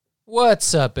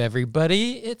What's up,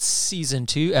 everybody? It's season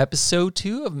 2, episode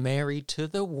 2 of Married to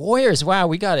the Warriors. Wow,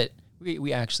 we got it.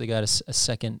 We actually got a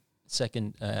second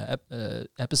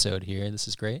episode here. This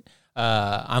is great.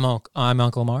 I'm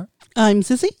Uncle Mar. I'm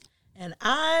Sissy. And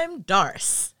I'm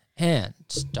Darce. And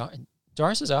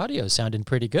Darce's audio is sounding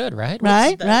pretty good, right?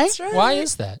 Right. Why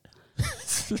is that?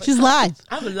 She's live.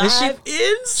 I'm live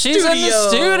in studio. She's in the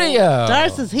studio.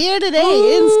 Darce is here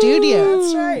today in studio.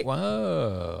 That's right.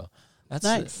 Whoa. That's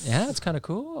nice. Yeah, it's kind of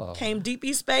cool. Came deep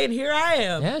East Bay, and here I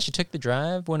am. Yeah, she took the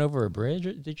drive, went over a bridge.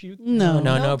 Did you?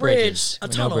 No bridges. A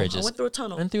tunnel. No bridges. I went through a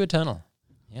tunnel. Went through a tunnel.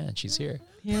 Yeah, and she's here.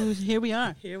 Here we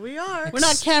are. Here we are. We're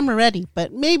not camera ready,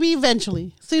 but maybe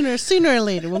eventually, sooner or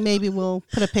later, we'll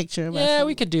put a picture of us. Yeah,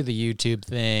 we could do the YouTube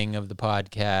thing of the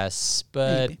podcasts,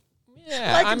 but Maybe.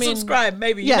 yeah, Like I and mean, subscribe,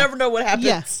 maybe. Yeah. You never know what happens.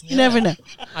 Yeah, you never know.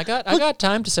 I got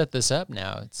time to set this up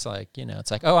now. It's like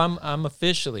oh, I'm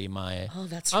officially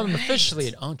I'm officially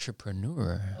an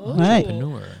entrepreneur. Right.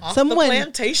 Off Someone- the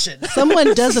plantation.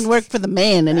 Someone doesn't work for the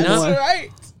man anymore. That's right.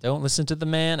 Don't listen to the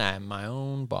man. I'm my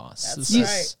own boss. That's You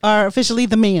right. are officially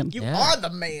the man. You Yeah. are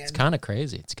the man. It's kind of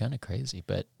crazy.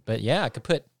 But yeah, I could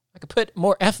put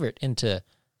more effort into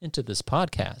this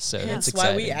podcast. So that's That's why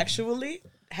exciting. we actually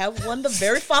have one the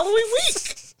very following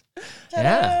week.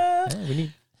 yeah, we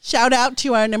need. Shout out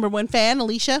to our number one fan,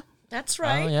 Alicia. That's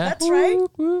right. Oh, yeah. That's right.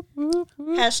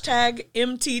 Hashtag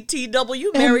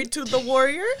MTTW, Married to the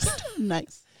Warriors.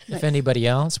 Nice. If anybody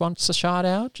else wants a shout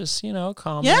out, just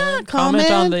comment. Yeah, comment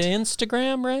on comment. the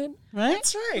Instagram, right? Right?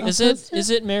 That's right. Is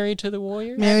it Married to the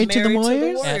Warriors? Married to the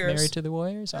Warriors. At Married to the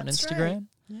Warriors on That's Instagram. right.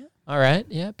 Yeah. All right.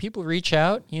 Yeah. People reach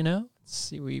out,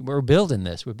 See, we're building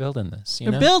this. We're building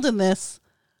this.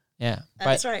 Yeah.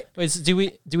 That's right. Wait, so do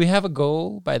we have a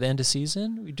goal by the end of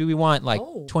season? Do we want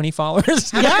 20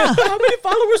 followers? Yeah. How many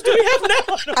followers do we have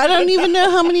now? I don't even know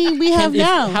how many we have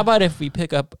now. How about if we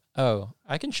pick up? Oh,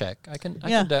 I can check. I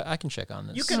can check on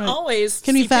this. You can Right. always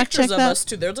Can we see fact pictures check of that? us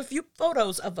too. There's a few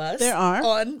photos of us. There are.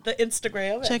 On the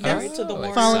Instagram. Check at Married us. to the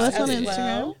Warriors Follow us on as Instagram.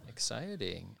 well.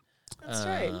 Exciting. That's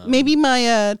right. Maybe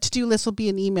my to-do list will be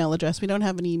an email address. We don't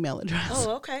have an email address.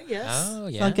 Oh, okay. Yes. Oh,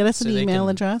 yeah. So I'll get us an they email can-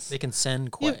 address. They can send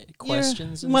You-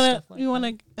 questions and wanna- stuff like you that.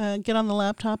 want to get on the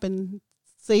laptop and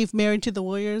save Married to the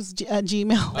Warriors at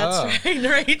Gmail. That's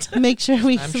right. Make sure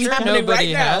we I'm we sure can- happening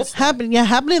nobody right now. has. happening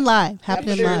live. I'm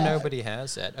Happening sure live. nobody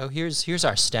has that. Oh, here's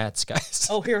our stats, guys.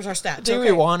 Oh, here's our stats. Do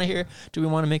okay. we want to hear? Do we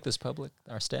want to make this public?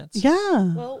 Our stats? Yeah.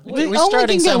 Well, we we're we're only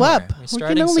starting can go somewhere. up. We're We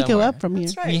starting can only go somewhere. up from here.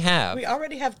 That's right. We have. We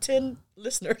already have 10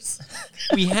 listeners.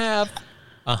 We have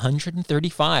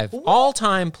 135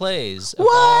 all-time plays of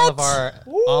What?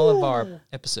 all of our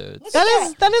episodes.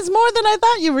 That is more than I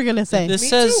thought you were gonna say. This Me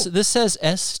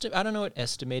says too. I don't know what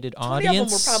estimated 20 of them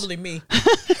audience. were probably me.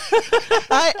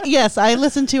 I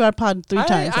listened to our pod 3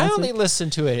 times. I last only week. listen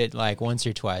to it like once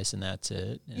or twice, and that's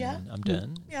it. And Yeah. I'm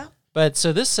done. Yeah. But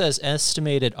so this says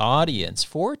estimated audience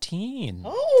 14.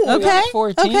 Oh, We got Okay,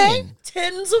 14. okay.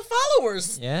 tens of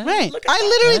followers. Yeah. Right. Look at I that.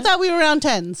 literally Yeah. thought we were around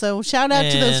 10. So shout out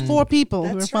to those And 4 people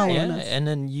who are that's right. following Yeah, us. and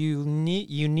then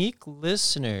unique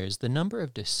listeners, the number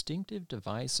of distinctive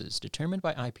devices determined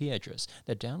by IP address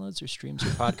that downloads or streams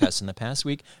your podcast in the past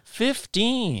week,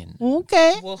 15.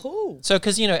 Okay. Well, who? So,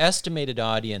 because, estimated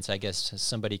audience, I guess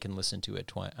somebody can listen to it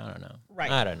twice. I don't know.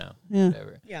 Right. I don't know. Yeah.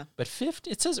 Whatever. Yeah. But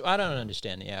 50, it says, I don't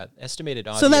understand. Yeah. Estimated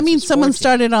audience. So that means is someone 14.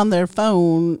 started on their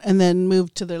phone and then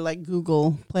moved to their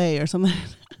Google Play or something.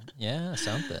 Yeah,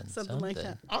 something. Something like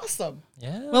that. Awesome.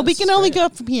 Yeah. Well, we that's can only great. go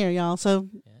up from here, y'all. So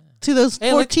to those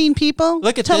Hey, look- 14 people,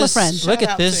 Look at tell this. a friend. Look Shout at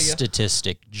out this to you.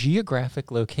 statistic.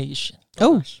 Geographic location.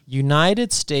 Oh,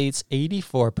 United States,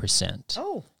 84%.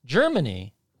 Oh.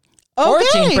 Germany, okay.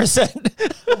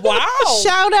 14%. Wow.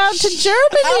 Shout out to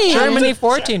Germany. Germany,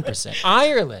 14%.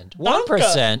 Ireland,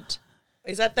 1%.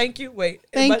 Is that thank you? Wait.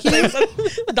 Thank you.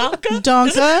 Donka?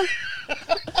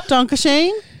 Donka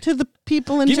Shane to the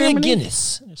people in Give Germany. me a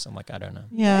Guinness. Or something I don't know.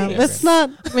 Yeah, Whatever. let's not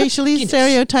racially Guinness.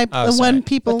 stereotype Oh, the sorry. one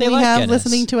people But they we like have Guinness.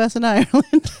 listening to us in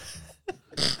Ireland.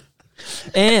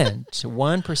 And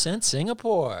 1%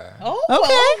 Singapore. Oh, Okay. all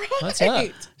right. What's up?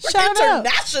 We're Shout out.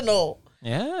 international.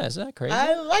 Yeah, is that crazy?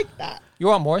 I like that. You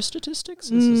want more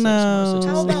statistics? No.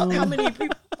 How about how many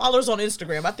people followers on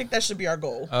Instagram? I think that should be our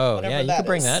goal. Oh, whatever yeah, you that can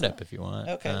bring is. that up if you want.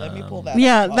 Okay, let me pull that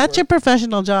Yeah, up. that's your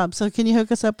professional job. So can you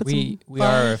hook us up with We some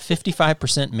are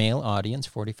 55% male audience,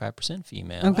 45%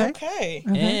 female. Okay. Okay.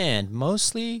 And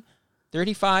mostly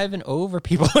 35 and over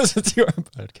people listen to our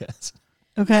podcast.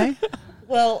 Okay.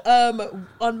 Well,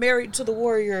 on Married to the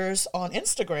Warriors on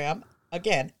Instagram,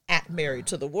 again, at Married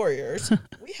to the Warriors,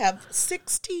 we have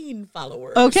 16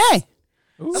 followers. Okay.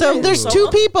 So Ooh. there's 2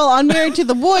 people on Married to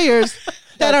the Warriors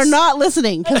that are not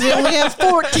listening because we only have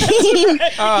 14.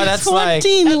 Oh, that's like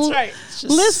 14 That's right.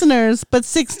 listeners, but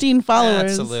 16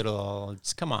 followers. that's a little.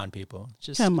 Come on, people.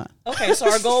 Just Come on. Okay, so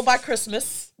our goal by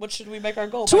Christmas. What should we make our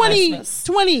goal by 20, Christmas?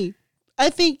 20. I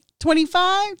think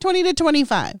 25, 20 to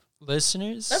 25.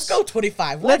 listeners. Let's go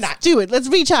 25. Why Let's not? do it. Let's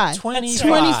reach high. 25.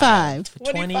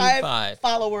 25. 25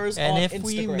 followers And on if Instagram.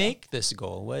 we make this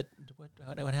goal, what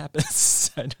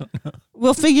happens? I don't know.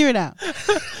 We'll figure it out.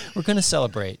 We're gonna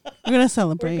celebrate. We're going to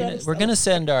celebrate We're gonna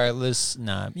send our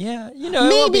yeah, it won't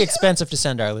be Maybe- expensive to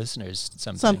send our listeners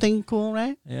something cool,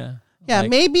 right? Yeah. Yeah,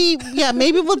 Like-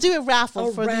 maybe we'll do a raffle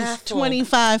A for these raffle.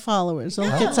 25 followers.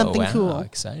 We'll get something Oh, wow, cool.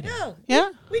 Exciting. Yeah. Yeah?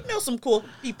 We know some cool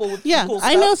people with Yeah, cool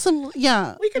I stuff. know some.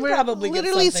 Yeah, We can We're probably get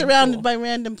literally something surrounded cool. by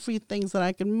random free things that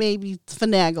I can maybe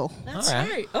finagle. That's All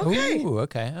right. Okay. Ooh,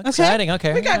 okay. Exciting.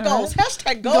 Okay. We got All goals. right.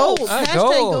 Hashtag goals. Hashtag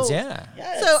Goals. goals. Yeah.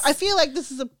 Yes. So I feel like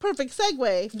this is a perfect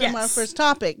segue from our Yes. first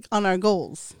topic on our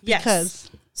goals. Yes. Because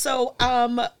So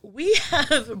we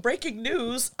have breaking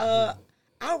news.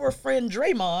 Our friend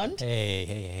Draymond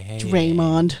Hey.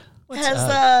 Draymond.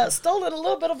 has stolen a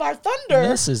little bit of our thunder.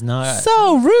 This is not.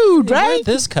 So rude, Where right? did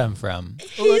this come from?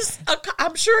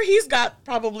 I'm sure he's got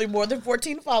probably more than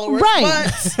 14 followers,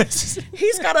 Right. but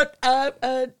he's got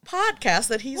a podcast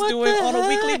that he's doing on a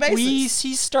weekly basis.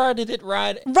 He started it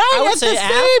right Right, I would at say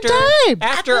the same time.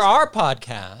 after our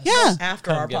podcast. Yeah. After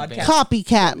our Couldn't get podcast.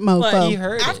 Copycat mofo. He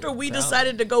heard After it. we So-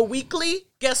 decided to go weekly,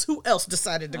 guess who else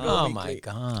decided to go Oh weekly? my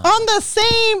god. On the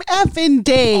same effing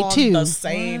day, On too. the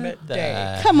same What the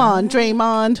day. Come on,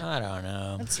 Draymond. I don't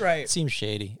know. That's right. It seems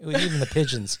shady. It was even the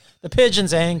pigeons. The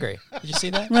pigeon's angry. Did you see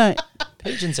that? Right.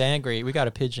 Pigeon's angry. We got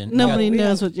a pigeon. Nobody we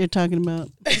knows what you're talking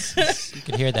about. You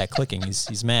can hear that clicking.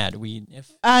 He's mad. We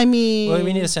We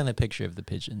need to send a picture of the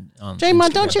pigeon on Draymond,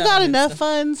 Instagram. don't you That got on enough Insta.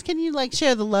 funds? Can you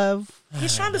share the love?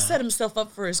 He's trying to set himself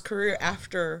up for his career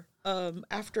after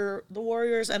the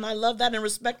Warriors, and I love that and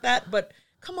respect that. But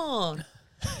come on,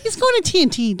 He's going to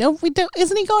TNT.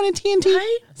 Isn't he going to TNT?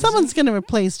 Right? Someone's going to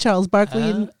replace Charles Barkley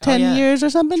in 10 yeah. years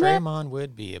or something, right? Draymond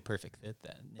would be a perfect fit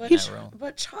then. in but, that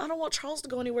role. I don't want Charles to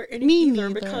go anywhere Me either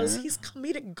neither. because he's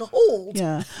comedic gold.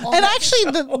 Yeah. on And that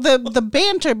actually, show. the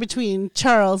banter between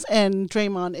Charles and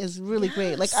Draymond is really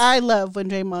great. Like, I love when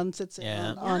Draymond sits in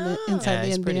Yeah. on the Yeah. inside Yeah, the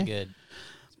he's NBA. pretty good.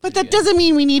 But Pretty that good. doesn't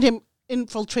mean we need him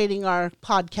infiltrating our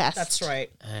podcast. That's right.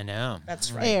 I know.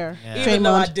 That's right. Air. Yeah. Even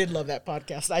though I Draymond. did love that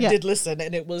podcast, I Yeah. did listen,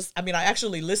 and it was. I mean, I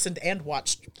actually listened and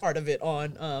watched part of it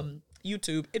on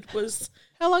YouTube. It was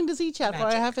How long does he chat for? I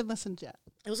Magic. haven't listened yet.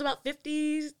 about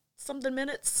 50 something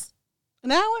minutes,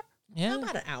 An hour? Yeah.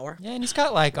 about an hour. Yeah, and he's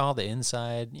got like all the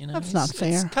inside, That's not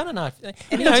fair. It's kind of not. And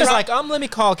He's he like, let me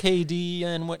call KD,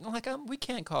 and what? Like, we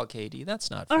can't call KD.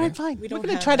 That's not fair. All right, fine. We We're don't going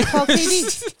to have try to that. call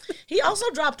KD. He also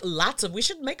dropped lots of. We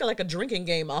should make a drinking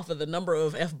game off of the number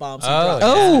of f bombs. Oh, dropped.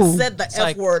 yeah. He said the It's f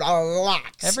like word a lot.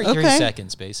 Every Okay. 3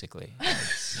 seconds, basically.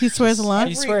 He swears a lot.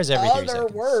 He swears every 3 other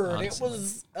seconds, word. honestly. It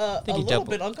was think a he little doubled.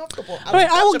 bit uncomfortable. All right,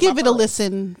 I will give it a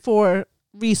listen. listen for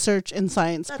research and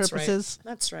science That's purposes.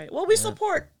 right. That's right. Well, we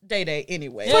support Day Day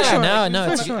anyway. Yeah, sure. no,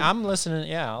 For it's, sure. I'm listening.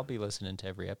 Yeah, I'll be listening to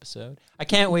every episode. I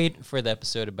can't wait for the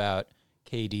episode about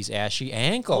KD's ashy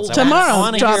ankles. I Tomorrow.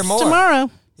 want to hear Drops more. tomorrow.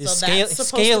 His So that's supposed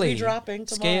to be scaly, dropping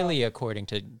tomorrow. scaly, according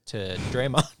to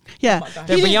Draymond. Yeah. my God.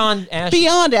 They're He did- beyond ashy.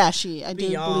 Beyond ashy. I do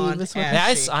Beyond believe this one.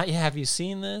 ashy. Have you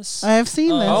seen this? I have seen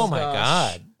this. Oh my gosh.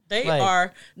 god! They Like-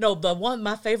 are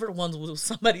my favorite ones was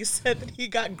somebody said that he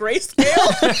got grayscale.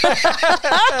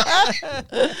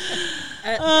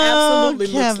 It absolutely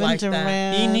looks Kevin like that.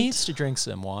 Durant. He needs to drink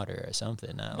some water or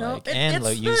something. No,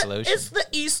 Use lotion. It's the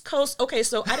East Coast. Okay,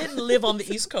 so I didn't live on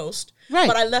the East Coast, Right.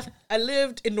 but I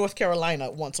lived in North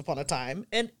Carolina once upon a time,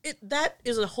 and that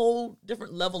is a whole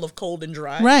different level of cold and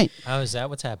dry. Right. Oh, is that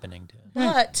what's happening to him?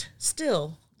 But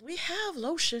still, we have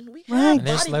lotion. We Right. have And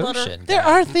there's body butter. lotion. There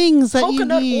are things that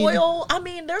Coconut you need. oil. I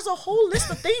mean, there's a whole list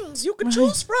of things you could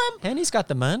choose from. And he's got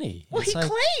the money. Well, It's he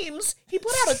like- claims he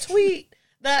put out a tweet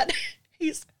that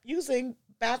he's using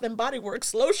Bath and Body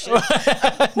Works lotion. We're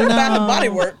Bath and Body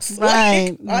Works.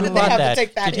 Right. Why did How they about have that? to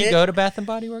take that Did hit? he go to Bath and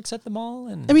Body Works at the mall?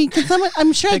 And I mean, can someone?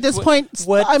 I'm sure at Like, this what- point.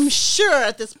 what- I'm sure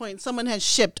at this point, someone has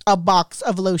shipped a box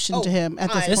of lotion Oh, to him.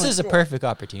 At this I- this point, is a perfect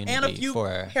opportunity and a few for.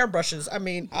 hairbrushes. I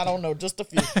mean, I don't know, just a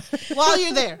few. while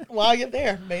you're there, While you're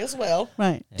there, may as well.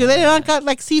 right? Do they not got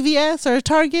like CVS or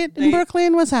Target in They-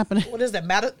 Brooklyn? What's happening? What is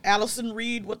that? Allison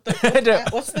Reed?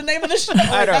 don't- What's the name of the show?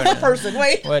 I don't That's know. a person.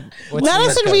 Wait. What's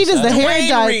Madison the Reed East is the Coast? hair Dwayne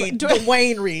dye. Reed.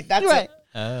 Dwayne Reed. That's Right. it.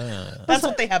 Oh. That's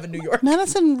what they have in New York.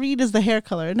 Madison Reed is the hair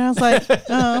color, and I was like, I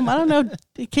don't know,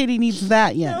 if Katie needs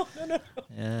that yet.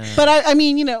 Yeah. But I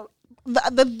mean,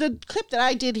 the clip that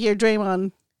I did hear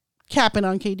Draymond capping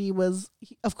on KD was,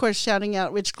 of course, shouting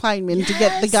out Rich Kleinman to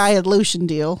get the guy a lotion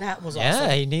deal. That was Yeah, awesome.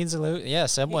 he needs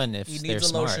someone if He they're needs a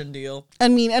smart. lotion deal. I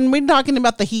mean, and we're talking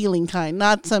about the healing kind,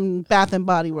 not some Bath and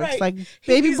Body Works. Right. Like He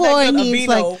baby needs that boy good needs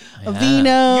Aveeno. like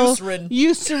Aveeno, Eucerin.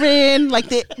 Eucerin, like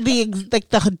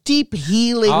the deep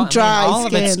healing dry all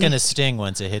skin. of it's gonna sting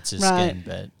once it hits his Right. skin,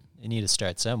 but you need to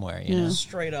start somewhere. You know.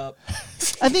 Straight up.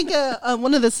 I think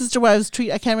one of the Sister Wives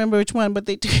tweet, I can't remember which one, but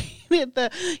they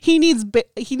tweeted he needs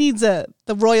the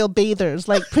royal bathers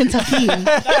like Prince Hakeem.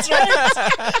 That's right.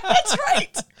 That's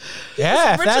right.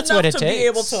 Yeah, if Rich that's enough what it to takes. be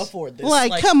able to afford this.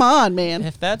 Like, come on, man.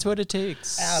 If that's what it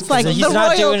takes. It's like he's the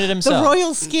not royal, doing it himself. The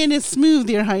royal skin is smooth,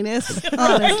 Your Highness.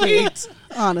 Honestly, Right.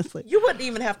 honestly. You wouldn't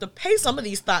even have to pay some of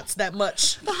these thoughts that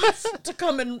much to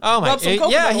come and Oh my! rub some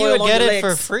coconut Yeah, he oil would on get your it for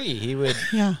legs. free. He would.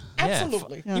 Yeah.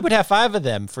 Absolutely. Yeah. He would have 5 of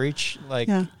them for each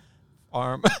Yeah.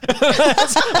 arm.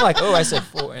 I'm like, oh, I said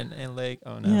 4 and leg.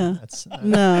 Oh no, Yeah. that's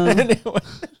No. Anyway.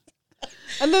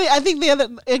 And then I think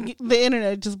the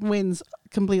internet just wins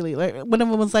completely. Like one of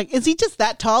them was like, "Is he just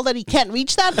that tall that he can't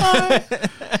reach that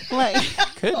far?" Like,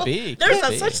 Could be. There's could no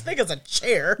be. such thing as a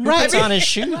chair. Right. It's on his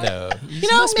shoe though. you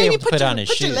know, must be maybe able to put on his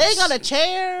put shoes. your leg on a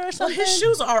chair or Well, something. his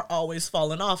shoes are always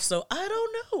falling off, so I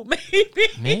don't know. Maybe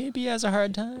Maybe he has a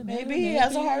hard time. Maybe he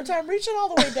has a hard time reaching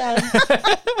all the way down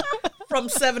from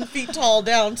 7 feet tall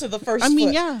down to the first I mean,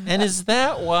 foot. yeah. And is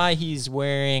that why he's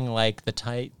wearing like the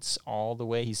tights all the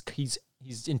way?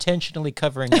 He's intentionally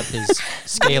covering up his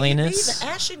Maybe scaliness. the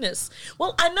ashiness.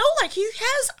 Well, I know like he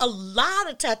has a lot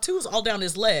of tattoos all down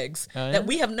his legs Oh, yeah? that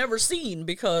we have never seen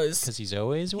because Because he's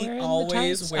always wearing the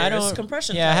always tights? wears I don't,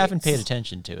 compression Yeah, I haven't tights. paid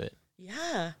attention to it.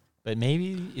 yeah, But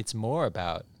maybe it's more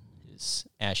about his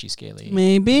ashy scaly.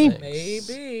 Maybe. legs.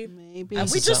 maybe. Maybe.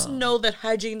 We just So- know that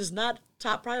hygiene is not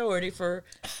top priority for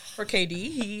KD.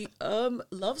 He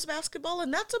loves basketball,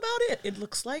 and that's about it. It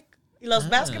looks like he loves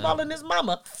basketball and his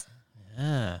mama.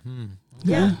 Ah,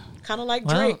 Yeah, kind of like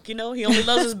Well- Drake. You know, he only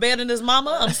loves his band and his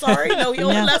mama. I'm sorry, no, he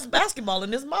only Yeah. loves basketball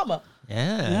and his mama.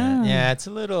 Yeah. It's a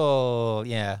little.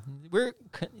 Yeah,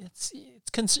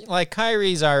 like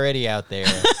Kyrie's already out there,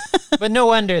 but no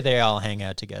wonder they all hang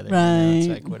out together. You know, it's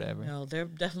Right. like whatever. No, they're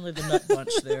definitely the nut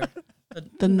bunch there.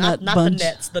 The nut not bunch. the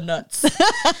nets, the nuts.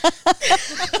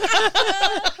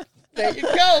 There you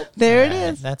go. There it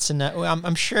is. That's enough. Well,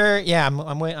 I'm sure. Yeah,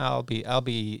 I'm wait. I'll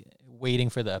be waiting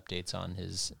for the updates on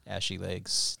his ashy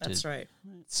legs That's to right.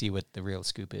 see what the real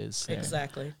scoop is. there.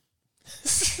 Exactly.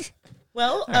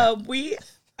 Well, we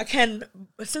can,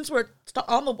 since we're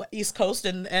on the East Coast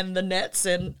and the Nets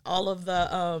and all of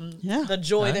the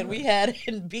joy that we had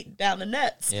in beating down the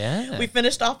Nets. Yeah. We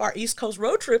finished off our East Coast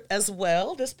road trip as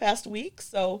well this past week.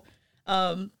 So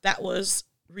that was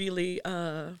really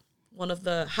one of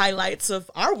the highlights of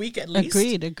our week, at least.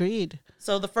 Agreed.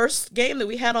 So the first game that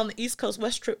we had on the East Coast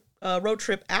West trip, road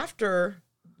trip after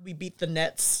we beat the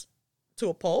Nets to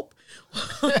a pulp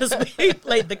was we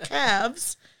played the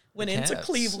Cavs, went into Cavs.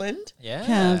 Cleveland, Yeah.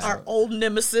 Cavs. our old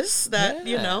nemesis, that,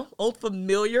 Yeah. old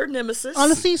familiar nemesis.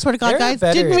 Honestly, swear to God, They're guys,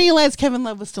 better- didn't realize Kevin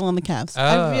Love was still on the Cavs.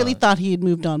 I Oh. really thought he had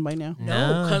moved on by now.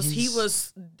 No, because he he's-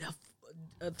 was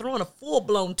throwing a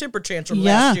full-blown temper tantrum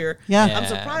Yeah, last year. yeah. I'm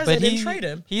surprised they didn't trade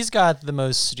him. He's got the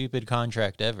most stupid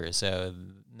contract ever. So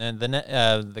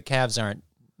the Cavs aren't.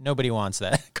 Nobody wants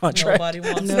that contract. Nobody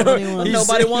wants Nobody wants-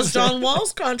 Nobody wants John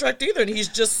Wall's contract either, and he's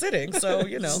just sitting. So,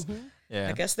 Yeah.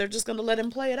 I guess they're just going to let him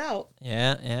play it out.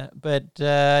 Yeah. But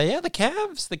the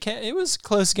Cavs. It was a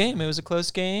close game. It was a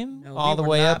close game No, all we the were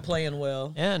way not up. playing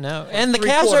well. Yeah, no. And the three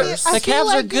Cavs quarters. are I the feel Cavs are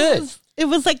like good. It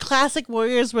was like classic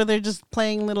Warriors where they're just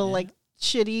playing little like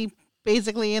shitty,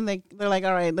 basically, and they're like,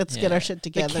 all right, let's get our shit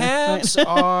together. The Cavs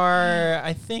are,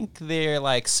 I think they're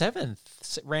like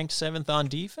ranked seventh on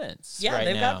defense. Yeah, right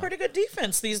they've now. got pretty good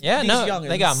defense. These Yeah, no, youngins.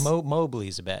 they got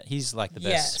Mobley's a bet. He's like the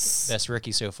Yes. best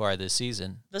rookie so far this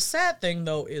season. The sad thing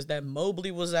though is that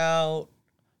Mobley was out.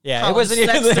 Yeah, Colin it wasn't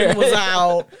even Sexton there. was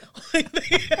out. Like,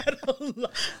 they had a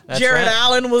lot. That's Jared right.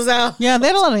 Allen was out. Yeah, they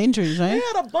had a lot of injuries, They right?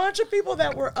 had a bunch of people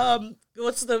that were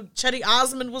Chetty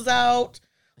Osmond was out.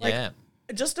 Like yeah,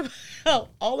 just about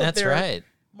all of that's their right.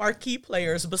 marquee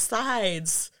players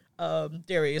besides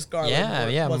Darius Garland.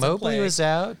 Yeah. wasn't Mobley playing. was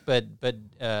out, but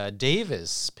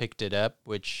Davis picked it up,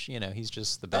 which he's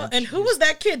just the bench. And who was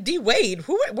that kid? D Wade.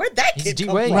 Where'd that He's kid D.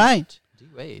 come Wade. from? Right.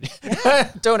 D-Wade.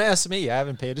 Don't ask me. I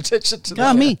haven't paid attention to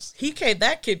Not that. me.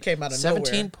 That kid came out of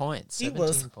 17 nowhere. points. He 17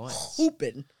 was points.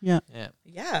 hooping. Yeah. Yeah.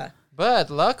 Yeah.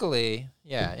 But luckily,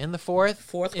 in the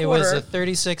fourth it was quarter. a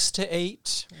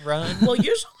 36-8 run. Well,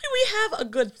 usually we have a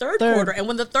good third Third. quarter, and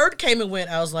when the third came and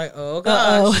went, I was like, "Oh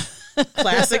gosh,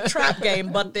 Classic trap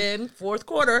game. But then fourth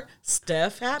quarter,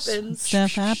 Steph happens.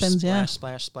 Stuff happens, yeah.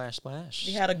 Splash, splash, splash.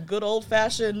 He had a good old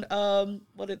fashioned a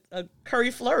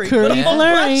Curry flurry. Curry Yeah.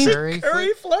 flurry.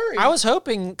 Curry flurry. I was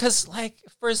hoping because, like,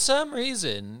 for some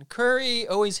reason, Curry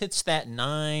always hits that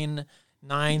 9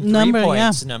 Number, 3 yeah.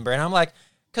 points number, and I'm like,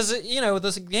 because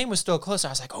this game was still close. I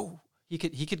was like, oh, he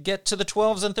could get to the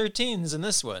 12s and 13s in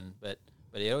this one, but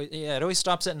it always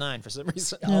stops at 9 for some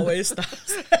reason. always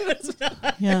stops.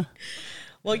 Yeah.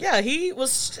 Well, yeah, he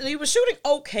was shooting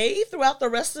okay throughout the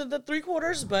rest of the three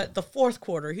quarters, but the fourth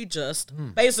quarter he just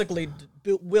basically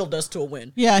willed us to a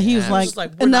win. Yeah, he was Yeah. like, Just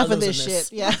like, we're enough not of this losing this.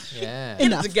 shit. Yeah. Yeah. Get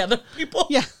Enough. it together, people.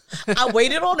 Yeah. I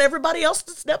waited on everybody else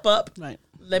to step up. Right.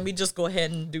 Let me just go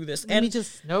ahead and do this. Let me And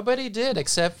just Nobody did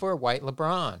except for White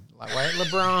LeBron. White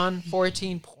LeBron,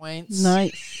 14 points,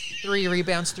 nice. 3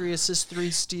 rebounds, 3 assists,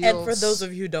 3 steals. and for those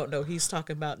of you who don't know, he's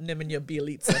talking about Nemanja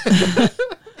Bjelica.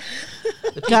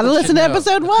 The people Gotta listen should to know.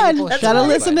 episode The 1. people should Gotta know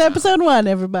listen by to now. episode 1,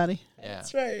 everybody. Yeah.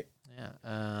 That's right.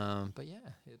 Yeah. But yeah,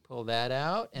 he pulled that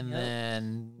out, and Yep.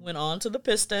 then Went on to the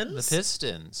Pistons. the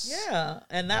Pistons. Yeah,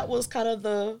 and that was kind of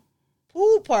the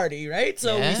pool party, right?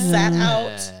 So Yeah. we sat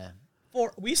out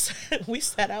we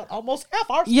sat out almost half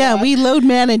our squad. Yeah, we load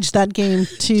managed that game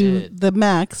to did. the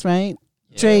max, right?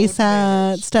 Dre Load sat,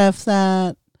 managed. Steph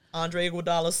sat. Andre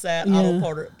Iguodala sat, Yeah.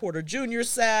 Otto Porter Jr.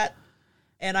 sat,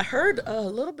 and I heard a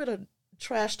little bit of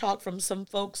trash talk from some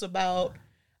folks about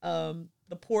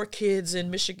the poor kids in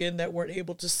Michigan that weren't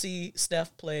able to see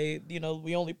Steph play. You know,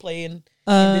 we only play in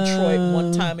Detroit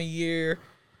one time a year,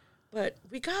 but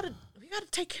we gotta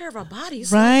take care of our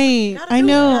bodies. Right. Gotta I do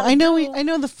what know. we gotta I know. do. I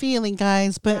know the feeling,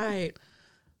 guys. But Right.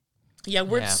 Yeah,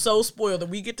 we're Yeah. so spoiled that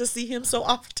we get to see him so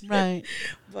often. right.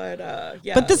 But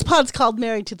yeah. But this pod's called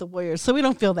Married to the Warriors, so we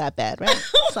don't feel that bad, right?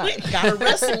 Sorry. we gotta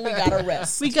rest when we gotta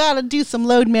rest. We gotta do some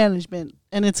load management,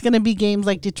 and it's gonna be games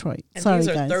like Detroit. And Sorry, these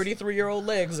are guys. 33-year-old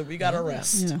legs that we gotta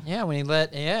rest. Yeah. Yeah, when he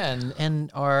let and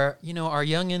our our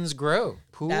youngins grow.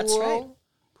 Pool, That's right.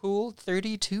 Pool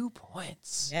 32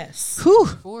 points. Yes. Whew.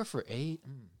 4 for 8.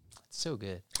 It's so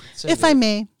good. It's so If good. I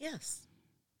may, Yes.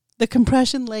 the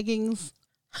compression leggings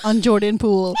on Jordan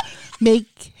Poole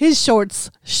make his shorts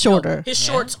shorter. His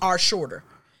shorts are shorter.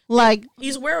 Like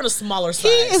He's wearing a smaller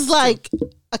size. he is like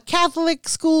a Catholic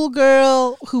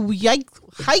schoolgirl who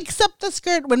hikes up the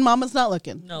skirt when mama's not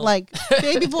looking. No. Like,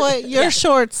 baby boy, your Yeah.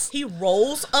 shorts. He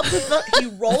rolls up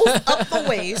the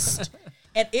waist,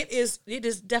 and it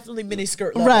is definitely mini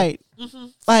skirt level. Right.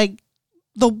 Like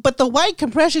the white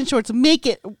compression shorts make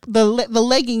it the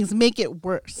leggings make it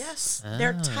worse. Yes,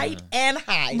 they're tight and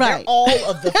high. They're Right. all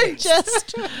of the things.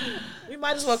 Just We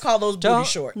might as well call those booty Don't-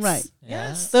 shorts. right.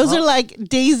 Yes. Those are like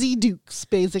Daisy Dukes,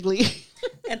 basically.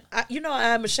 And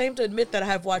I'm ashamed to admit that I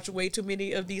have watched way too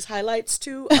many of these highlights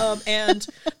too. And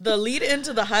the lead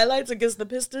into the highlights against the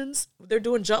Pistons, they're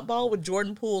doing jump ball with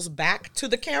Jordan Poole's back to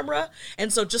the camera,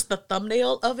 and so just the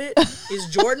thumbnail of it is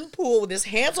Jordan Poole with his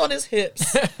hands on his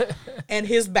hips and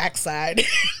his backside.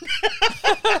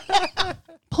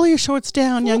 Pull your shorts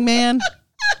down, young man.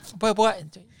 But what?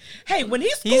 Hey, when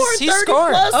he's He's- scoring he's 30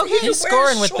 scoring. plus, Okay, he can he's wear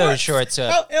scoring with those shorts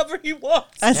up. however he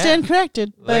wants. I stand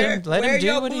corrected. Let But him do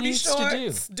your what he booty needs to do.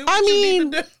 shorts. Do I what you mean,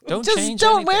 need to do. Don't just change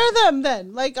don't anything. wear them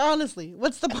then. Like, honestly,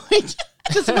 what's the point?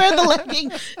 Just wear the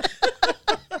leggings.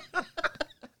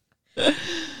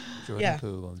 Jordan Yeah.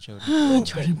 Poole. Jordan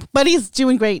Poole. But he's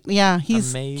doing great. Yeah,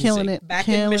 he's Amazing. killing it. Back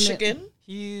killing in it. Michigan.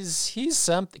 He's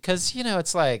something because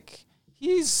it's like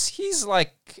he's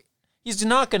like he's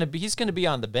not gonna be he's gonna be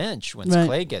on the bench once Right.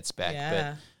 Clay gets back.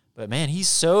 Yeah. But man, he's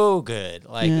so good.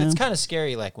 Like Yeah. it's kind of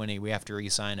scary. Like when we have to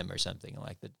re-sign him or something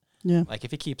like that. Yeah, Like if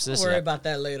he keeps Don't this worry up. about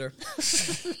that later.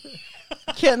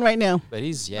 can't right now. But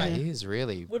he's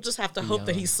really We'll just have to hope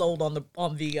that he's sold on the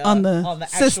the actual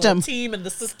system. team and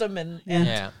the system and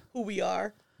yeah. who we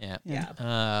are. Yeah. Yeah.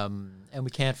 And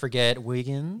we can't forget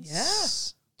Wiggins. Yeah.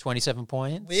 27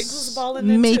 points. Wiggs was balling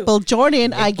there Maple too.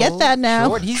 Jordan, I get that now.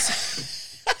 Jordan,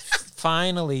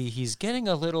 he's getting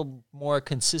a little more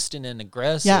consistent and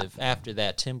aggressive after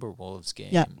that Timberwolves game.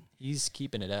 Yeah. He's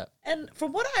keeping it up. And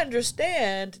from what I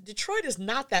understand, Detroit is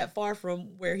not that far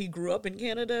from where he grew up in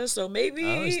Canada, so maybe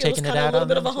he's it was taking it kind of a out little on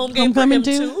bit of a them, home game for Homecoming him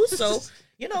too. too. So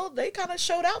they kind of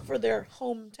showed out for their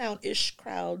hometown-ish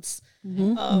crowds.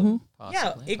 Yeah,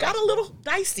 Possibly. it got a little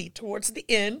dicey towards the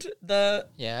end. The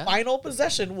Yeah. final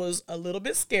possession was a little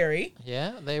bit scary.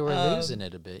 Yeah, they were losing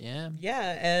it a bit. Yeah.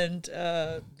 Yeah, and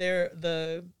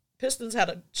the Pistons had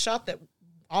a shot that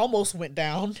almost went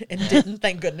down and didn't,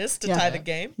 thank goodness, to Yeah. tie the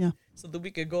game. Yeah. So that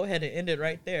we could go ahead and end it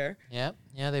right there. Yeah.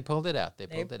 Yeah, they pulled it out. They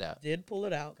They pulled it out. did pull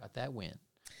it out. Got that win.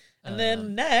 And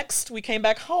then next, we came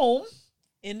back home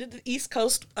into the East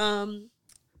Coast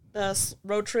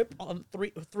road trip on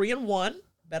 3-1,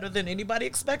 better than anybody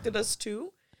expected us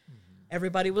to.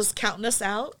 Everybody was counting us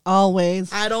out.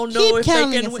 Always. I don't know Keep if they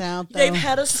counting can us out, though. They've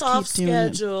had a soft keep doing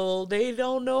it. schedule. They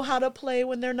don't know how to play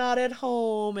when they're not at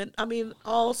home, and I mean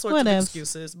all sorts Whatevs. of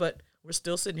excuses. But we're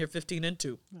still sitting here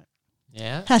 15-2.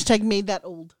 Yeah. Hashtag made that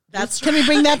old. That's Can we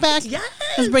bring that back? Yes.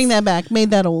 Let's bring that back. Made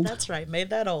that old. That's right.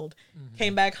 Made that old.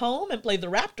 Came back home and played the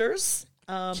Raptors.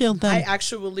 Killed them. I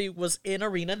actually was in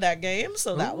arena that game,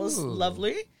 so that was Ooh.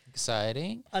 lovely.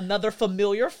 Exciting. Another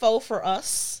familiar foe for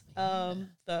us.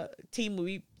 The team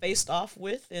we faced off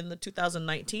with in the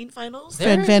 2019 finals.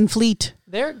 They're- Fred Van Fleet.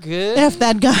 They're good. F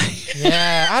that guy.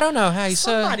 Yeah, I don't know how he's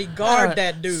Somebody so guard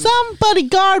that dude. Somebody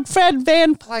guard Fred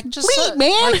Van like just Fleet,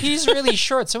 man. Like he's really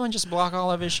short. Someone just block all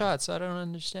of his shots. I don't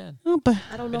understand. Oh, but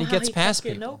I don't know But he how gets he past kept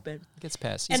getting people. open. Gets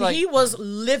past. He's And like, he was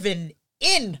living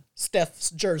in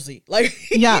Steph's jersey. Like,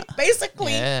 Yeah.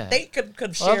 basically, Yeah. they could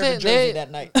Well, share the jersey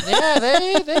that night.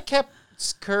 Yeah, they kept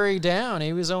Curry down.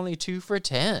 He was only 2 for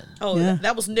 10. Oh, Yeah.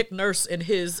 that was Nick Nurse and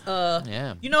his.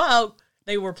 Yeah. You know how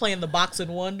they were playing the box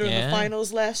and one during Yeah. the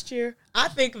finals last year? I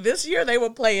think this year they were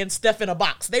playing Steph in a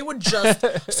box. They would just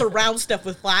surround Steph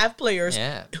with 5 players.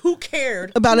 Yeah. Who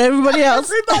cared? about everybody else.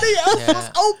 Everybody else Yeah.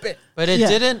 was open. But it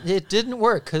Yeah. didn't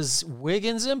work because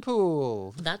Wiggins and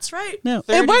Poole. That's right. No,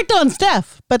 30 it worked on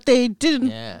Steph, but they didn't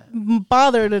Yeah.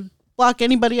 bother to block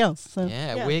anybody else. So.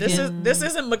 Yeah, Yeah, Wiggins. this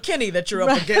isn't McKinney that you're up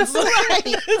Right. against.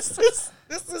 Right.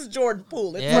 This is Jordan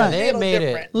Poole. It's Yeah, a they little made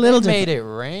different. it. Little They made it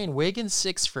rain. Wiggins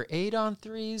 6 for 8 on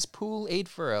threes. Poole 8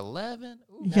 for 11.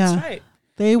 Ooh, That's Yeah, right.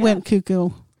 they went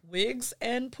cuckoo. Wiggs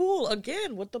and Poole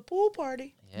again with the pool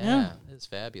party. yeah, it's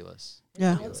fabulous.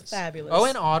 Yeah, That was fabulous. Oh,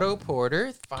 and Otto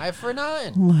Porter 5 for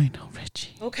 9. Lionel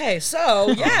Richie. Okay, so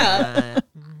yeah,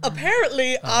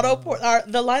 apparently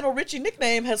the Lionel Richie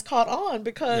nickname has caught on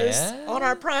because Yeah. on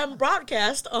our prime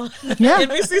broadcast on Yeah.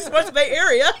 NBC Sports Bay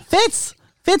Area, Fitz,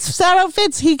 shout out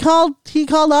Fitz. He called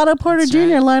Otto Porter That's Jr.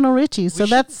 right. Lionel Richie. So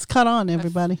should- that's caught on,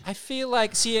 everybody. I feel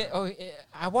like,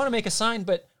 I want to make a sign,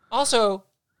 but also,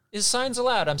 is signs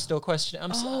allowed? I'm still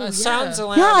questioning. Oh, yeah. Signs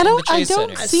allowed Yeah, I in don't- the I Chase don't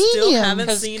Center. I see still him.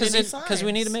 haven't seen any signs. Because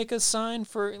we need to make a sign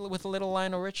with a little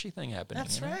Lionel Richie thing happening.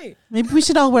 That's you know? right. Maybe we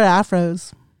should all wear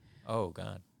afros. Oh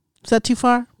God, Is that too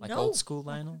far? like No. old school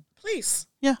Lionel. Please,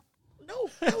 Yeah. no,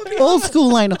 that would be Old odd. school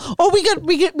Lionel. Oh,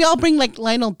 we all bring like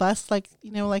Lionel bust, like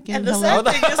like in And the Hello.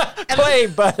 sad thing is, Play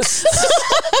bus.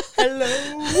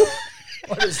 hello.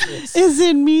 What is this? Is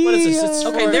it me? What is this? It's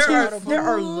Okay, George there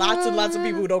are lots and lots of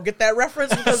people who don't get that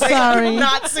reference because they Sorry. have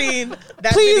not seen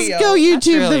that Please video. go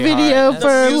YouTube really the video hard. The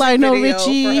for music Lionel video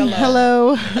Richie. for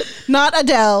Hello. Not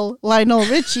Adele. Lionel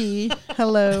Richie.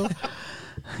 Hello.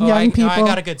 Young people. I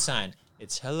got a good sign.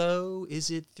 It's hello. Is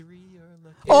it 3 or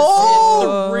look?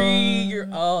 Oh!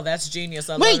 Oh, that's genius.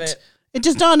 I love Wait. it. It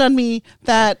just dawned on me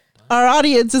that our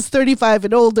audience is 35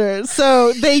 and older,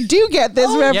 so they do get this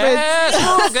reference. Yes.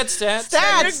 Oh, good stats. There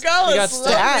you Stats. go. We got It's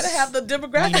lovely stats. to have the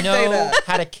demographic We know data.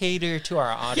 how to cater to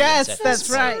our audience. Yes, at that's this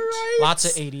point. right. Lots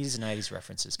of 80s and 90s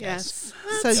references, guys.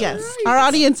 Yes. So yes, our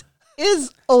audience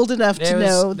is old enough to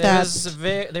know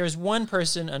that. There was one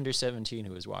person under 17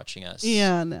 who was watching us.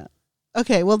 Yeah, no.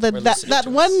 Okay, well Or that listening that to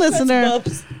one us. listener,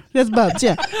 Bubs. that's Bubs.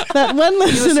 Yeah, that one He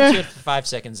listened to listener. it for 5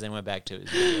 seconds, then went back to his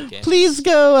video game. Please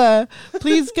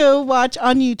go watch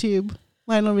on YouTube.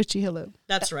 Lionel Richie. Hello.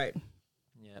 That's right.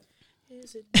 Yep.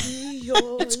 Is it me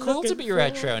you're It's cool to looking be for?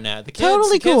 retro now. The kids,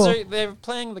 Totally the kids cool. they're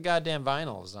playing the goddamn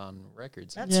vinyls on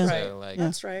records. That's Yeah. right. So, like,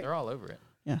 That's right. They're all over it.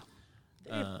 Yeah.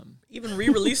 Even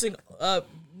re-releasing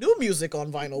new music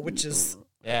on vinyl, which is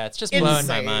Yeah, it's just blowing my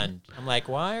Insane. mind. I'm like,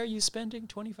 why are you spending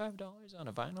 $25 on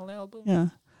a vinyl album? Yeah.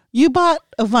 You bought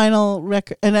a vinyl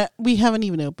record, and we haven't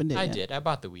even opened it I yet. did. I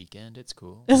bought The Weeknd. It's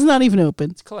cool. It's not even open.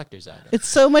 It's a collector's item. It's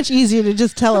so much easier to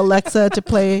just tell Alexa to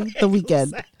play The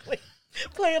Weekend. exactly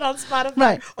play it on Spotify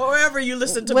Right. or wherever you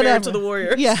listen to Whatever. Married to the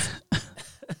Warriors. Yeah.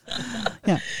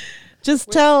 Yeah.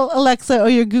 Just tell Alexa or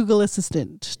your Google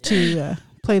Assistant to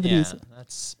play the music.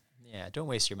 Don't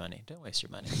waste your money. Don't waste your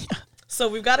money. So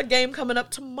we've got a game coming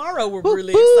up tomorrow we're Whoop,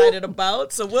 really whoop. excited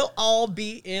about. So we'll all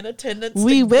be in attendance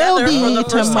We will together be for the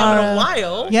first time in tomorrow. a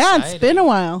while. Yeah, it's been a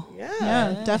while. Yeah.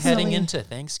 Yeah, definitely. Heading into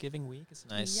Thanksgiving week. It's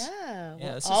nice. Yeah, Yeah,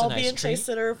 we'll this is all a be nice in treat. Chase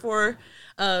Center for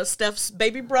Steph's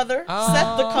baby brother, Oh.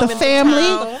 Seth, to come The into family,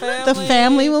 town. the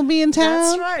family will be in town.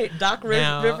 That's right. Doc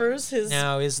Rivers, his.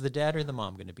 Now, is the dad or the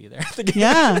mom going to be there? at the game?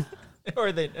 Yeah, Or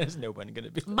is no one going to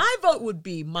be there? My vote would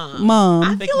be mom. Mom.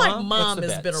 I Think feel like mom? mom What's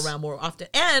the has been bets? around more often.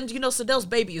 And, Sadell's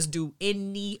baby is due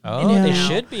any Oh, minute they Yeah. now.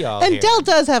 should be all and here. Dell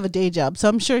does have a day job, so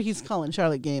I'm sure he's calling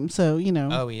Charlotte games. So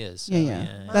Oh, he is. Yeah, Oh,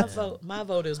 yeah. My That's- vote, my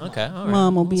vote is mom. Okay. All right.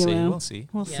 Mom will we'll be see. around. We'll see.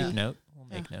 We'll Keep see. note. We'll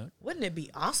Make note. Wouldn't it be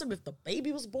awesome if the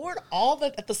baby was born all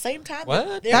at the same time?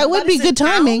 What? That would be Everybody's in good town?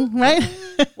 timing, right?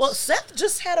 Well, Seth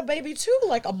just had a baby too,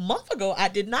 like a month ago. I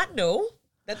did not know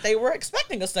that they were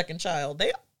expecting a second child.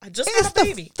 I just Is had a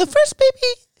baby. the first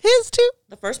baby his too?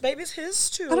 The first baby's his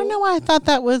too. I don't know why I thought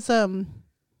that was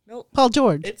Nope. Paul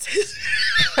George. It's his.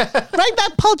 Right,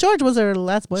 that Paul George was her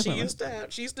last boyfriend.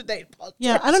 She used to date Paul.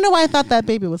 Yeah, George. I don't know why I thought that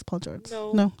baby was Paul George.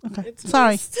 No, Okay. it's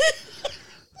Sorry. his.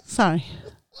 Sorry.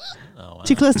 Oh, wow.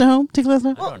 Too close to home? Too close to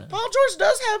home? Well, know. Paul George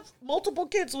does have multiple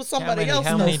kids with somebody else,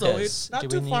 How though, many so does? it's not Do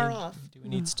too we far need- off. Do we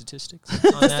need statistics on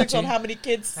that Statistics on too? how many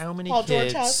kids How many Paul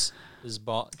George has, kids is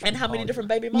and how many Paul different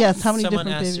George? baby moms. Yes, how many Someone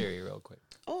different ask babies? Siri real quick.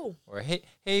 Oh, Or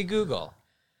hey Google,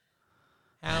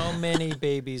 how many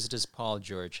babies does Paul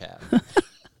George have?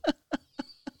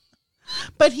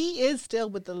 But he is still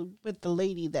with the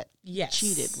lady that yes.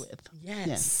 cheated with.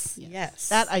 Yes. Yes.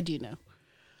 That I do know.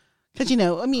 Because, I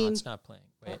Oh, mean, it's not playing.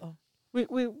 Wait. Uh-oh.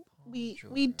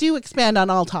 we do expand on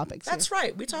all topics. That's here.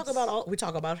 right. We talk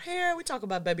about hair. We talk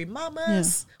about baby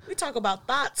mamas. We talk about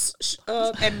thoughts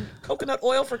and coconut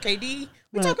oil for KD.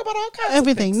 We Right. talk about all kinds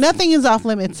Everything. of things. Nothing is off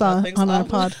limits on our Nothing's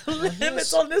pod. off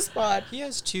limits on this pod. He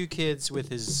has 2 kids with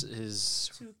his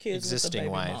 2 kids existing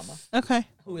with a baby wife. mama, Okay.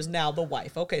 who is now the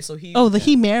wife. Okay, so he. Oh,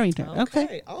 he married her. Okay.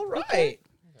 Okay. All right.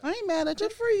 I ain't mad at you.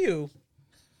 Good for you.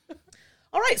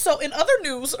 All right. So in other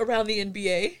news around the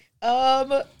NBA,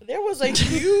 there was a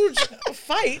huge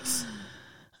fight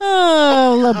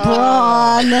Oh, LeBron.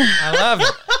 I love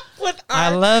it. with I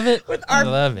our love it. with I our-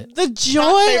 love it. The joy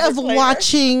favorite of player.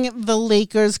 watching the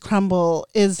Lakers crumble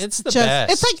is It's the just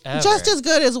best it's like ever. just as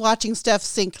good as watching Steph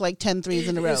sink like 10 threes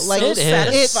in a row. is Like so It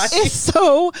is. satisfying. it's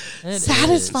so It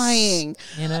satisfying.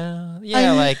 is. You know?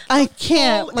 Yeah, I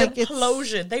can't Full like it's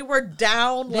implosion. They were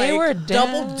down They like were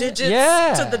double down. digits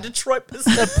Yeah. to the Detroit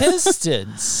Pistons. the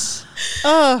Pistons.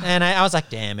 oh And I was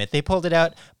like, damn it, they pulled it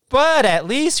out. But at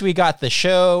least we got the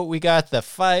show, we got the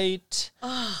fight.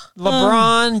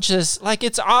 LeBron just like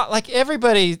like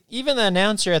everybody, even the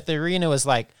announcer at the arena was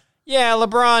like, yeah,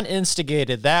 LeBron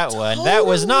instigated that one. That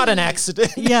was not an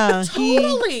accident. yeah,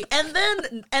 Totally. And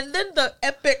then the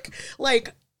epic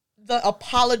like the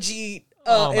apology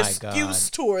Oh my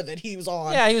excuse tour that he was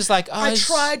on. Yeah, he was like, oh, I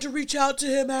tried to reach out to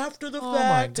him after the Oh my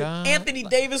fact. God. Anthony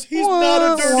Davis, he's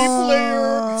not a dirty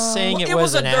player. saying Well, it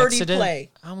was a an dirty accident. play.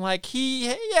 I'm like,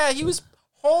 he was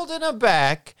holding him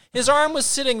back. His arm was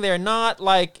sitting there, not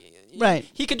like Right.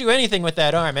 He could do anything with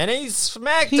that arm, and he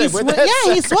smacked he him with sw- that.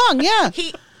 yeah, he swung, yeah.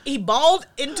 He balled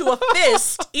into a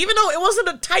fist, even though it wasn't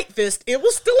a tight fist. It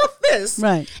was still a fist,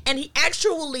 Right. And he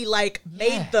actually like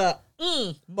made the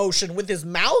motion with his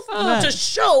mouth Right. to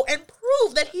show and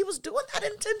prove that he was doing that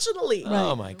intentionally.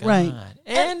 Oh my god! Right.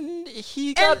 And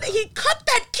he got. And he cut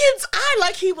that kid's eye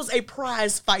like he was a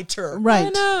prize fighter. I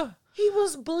Right. know. He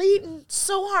was bleeding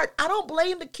so hard. I don't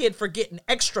blame the kid for getting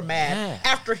extra mad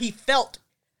Yeah. after he felt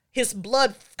his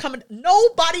blood coming.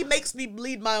 Nobody makes me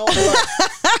bleed my own blood.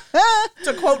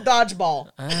 To quote Dodgeball.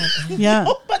 Yeah.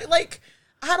 But like,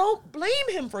 I don't blame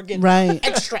him for getting Right.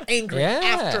 extra angry Yeah.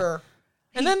 after.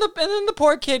 And then the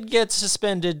poor kid gets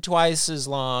suspended twice as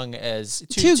long as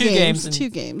Two two games, and, 2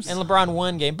 games. and LeBron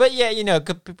 1 game. But yeah,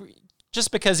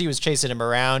 just because he was chasing him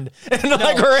around and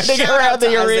like running shout around out to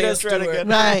the arena Isaiah trying to Stewart. get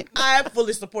Right. I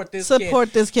fully support this kid.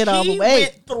 Support this kid all the He way.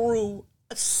 went through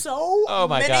so Oh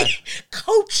my many God.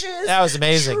 coaches. That was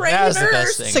amazing. That was the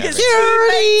best trainers, thing ever. his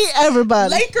Security,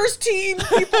 everybody. Lakers team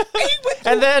people. He went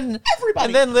through And then everybody.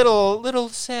 And then little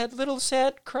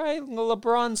sad crying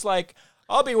LeBron's like,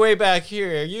 I'll be way back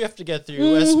here. You have to get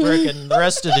through Westbrook and the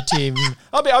rest of the team.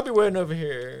 I'll be waiting over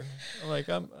here. I'm like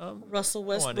I'm Russell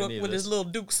want Westbrook any of with this. his little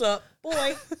dukes up.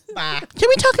 Boy, bye. Can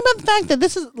we talk about the fact that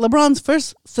this is LeBron's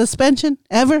first suspension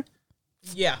ever?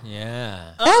 Yeah.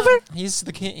 yeah. Ever? He's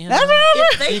the king. Ever?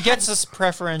 If they He had- gets this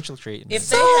preferential treatment. If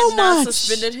So they had not much.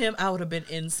 suspended him, I would have been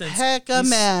incensed. Hecka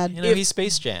mad. You know, he's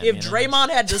Space Jam. If you know? Draymond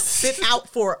had to sit out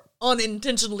for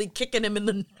unintentionally kicking him in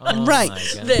the Oh Right. my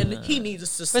God. then he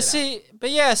needs to sit But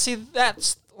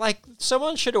that's like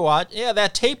someone should have watched. Yeah,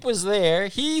 that tape was there.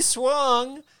 He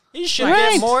swung. He should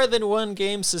Right. get more than 1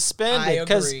 game I suspended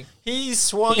because agree. he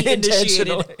swung out. He initiated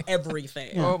intentionally.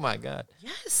 everything. Oh my God.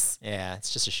 Yes. Yeah,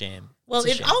 it's just a shame. Well, It's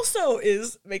a it shame. also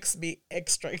makes me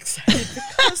extra excited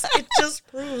because it just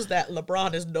proves that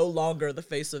LeBron is no longer the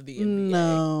face of the NBA.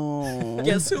 No.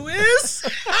 Guess who is?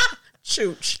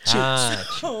 Chooch. Ah,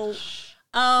 So,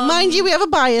 Mind you, we have a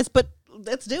bias, but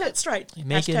let's do it. that's right.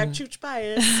 making- Hashtag Chooch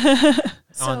bias.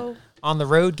 So on the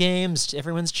road games,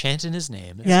 everyone's chanting his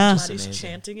name. It's Yeah. just everybody's amazing.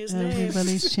 chanting his name.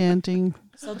 Everybody's chanting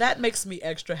So that makes me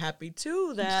extra happy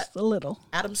too that a little.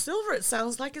 Adam Silver, it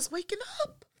sounds like, is waking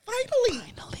up Finally.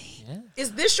 Yeah.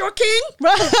 Is this your king?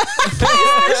 Right. Is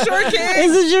this your king?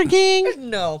 Is it your king?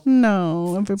 No.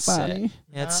 No, everybody. Sad.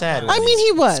 Yeah, it's sad. I when mean, he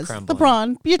he's was crumbling.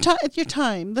 LeBron. It's your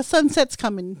time. The sunset's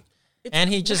coming. And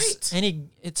he just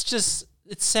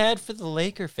it's sad for the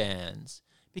Laker fans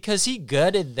because he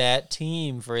gutted that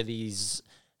team for these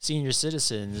senior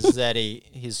citizens that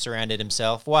he's surrounded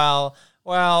himself while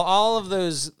all of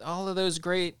those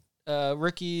great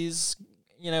rookies,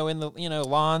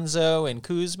 Lonzo and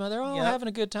Kuzma, they're all having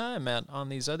a good time on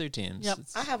these other teams. Yep.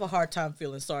 I have a hard time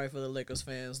feeling sorry for the Lakers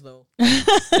fans, though.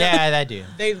 Yeah, I do.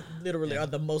 They literally are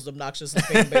the most obnoxious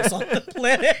fan base on the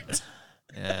planet.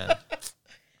 Yeah.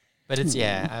 But it's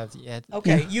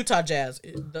Okay, Utah Jazz.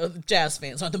 The Jazz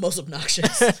fans are the most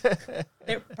obnoxious.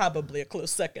 They're probably a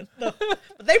close second. No, but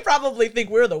they probably think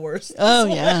we're the worst. Oh,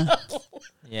 yeah.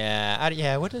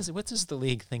 Yeah. What does the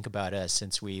league think about us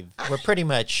since we're pretty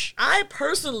much? I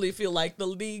personally feel like the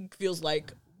league feels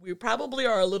like we probably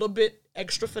are a little bit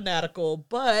extra fanatical,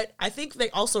 but I think they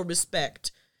also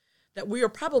respect that we are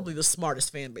probably the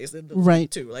smartest fan base in the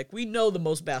league too. Like we know the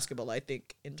most basketball, I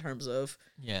think, in terms of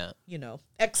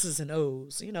X's and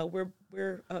O's. We're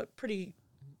pretty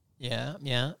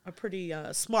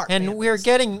smart. And we're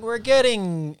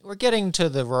getting to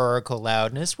the rhetorical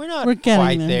loudness. We're not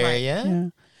quite there yet. Yeah.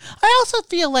 I also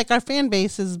feel like our fan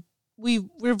base is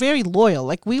we're very loyal.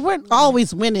 Like we weren't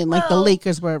always winning like the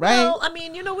Lakers were, right? Well, I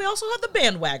mean, we also have the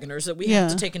bandwagoners that we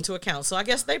have to take into account. So I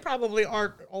guess they probably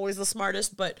aren't always the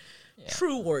smartest, but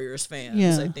true Warriors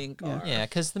fans, I think, are. Yeah,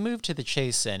 because the move to the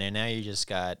Chase Center, now you just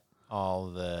got all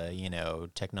the,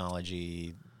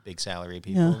 technology, big salary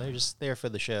people. They're just there for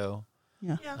the show.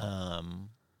 Yeah.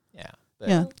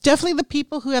 Definitely the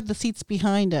people who have the seats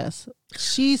behind us.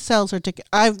 She sells her ticket.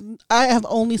 I have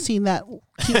only seen that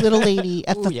cute little lady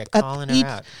at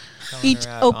each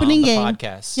opening game.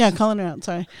 Podcast. Yeah, calling her out.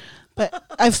 Sorry, but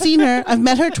I've seen her. I've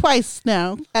met her twice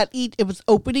now at each. It was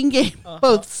opening game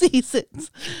both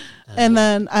seasons, and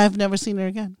then I've never seen her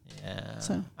again. Yeah.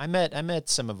 So I met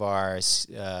some of our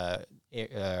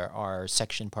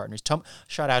section partners.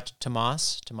 Shout out to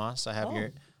Tomas. Tomas, I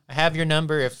have your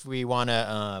number if we want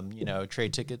to,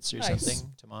 trade tickets or something.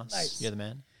 Tomas, you're the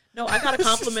man. No, I got a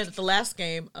compliment at the last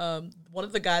game. One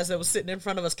of the guys that was sitting in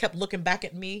front of us kept looking back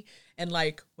at me, and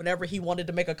like whenever he wanted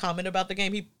to make a comment about the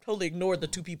game, he totally ignored the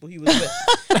two people he was with.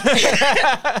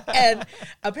 And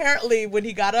apparently, when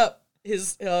he got up,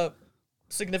 his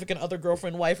significant other,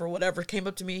 girlfriend, wife, or whatever came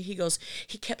up to me. He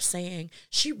kept saying,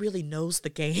 "She really knows the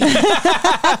game."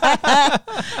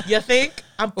 You think?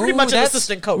 I'm pretty much an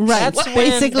assistant coach. Right.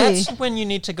 That's when you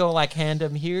need to go like, hand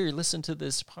him here, listen to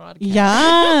this podcast.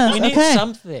 Yeah. We need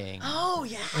something. Oh,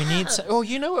 yeah. We need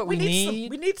you know what we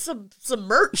need? We need some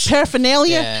merch.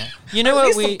 Paraphernalia. Yeah. You know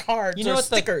what some cards or what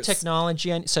stickers. The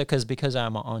technology because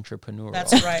I'm an entrepreneur.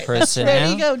 That's right. Person There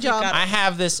now. you go, John. I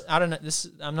have this, I don't know, this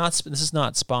is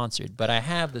not sponsored, but I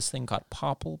have this thing called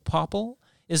Popple. Popple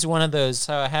is one of those,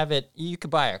 so I have it, you could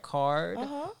buy a card,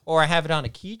 or I have it on a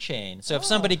keychain. So if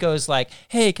somebody goes like,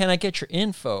 hey, can I get your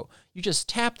info? You just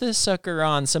tap this sucker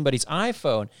on somebody's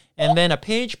iPhone, and then a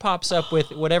page pops up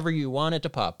with whatever you want it to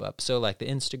pop up. So like the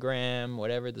Instagram,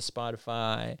 whatever, the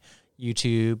Spotify,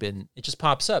 YouTube, and it just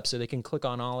pops up so they can click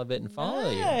on all of it and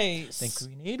follow you. I think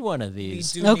we need one of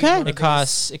these. We do need one of It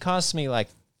costs me like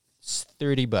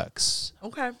 $30.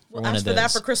 Okay. We'll ask for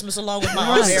that for Christmas along with my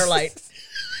on-air light.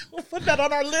 We'll put that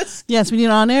on our list. Yes, we need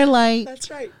on-air light. That's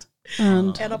right.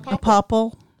 And a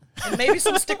popple. And maybe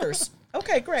some stickers.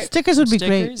 Okay, great. Stickers would be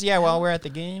great. Yeah, while we're at the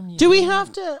game. Do we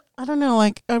have to, I don't know,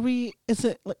 like, are we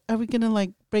going to,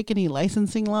 like, break any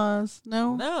licensing laws?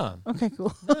 No? No. Okay,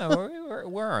 cool. No,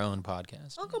 we're our own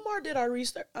podcast. Uncle Mar did our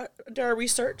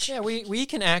research. Yeah, we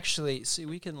can actually,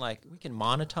 we can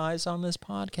monetize on this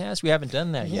podcast. We haven't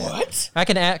done that yet. What? I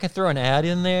can throw an ad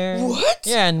in there. What?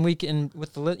 Yeah, and we can,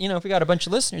 with the, if we got a bunch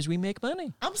of listeners, we make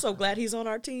money. I'm so glad he's on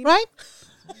our team. Right?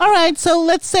 All right, so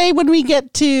let's say when we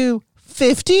get to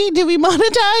 50, do we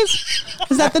monetize?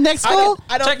 Is that the next goal?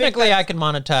 I can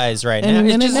monetize right now.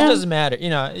 It just doesn't matter.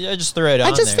 I just throw it on there.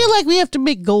 I just feel like we have to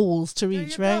make goals to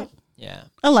reach, right? Yeah.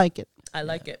 I like it. I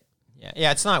like it.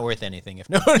 Yeah, it's not worth anything if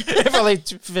only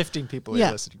 15 people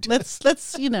are listening to it.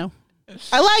 Let's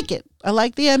I like it. I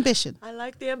like the ambition. I'm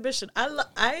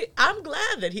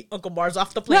glad that Uncle Mar's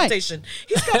off the plantation. Right.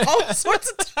 He's got all sorts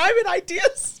of time and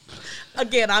ideas.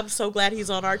 Again, I'm so glad he's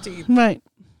on our team. Right.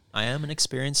 I am an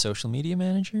experienced social media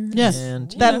manager. Yes, and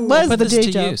that was we'll the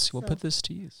day job. We'll put this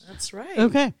to use. That's right.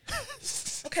 Okay.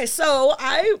 Okay, so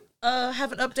I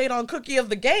have an update on Cookie of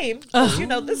the Game.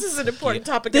 This is an important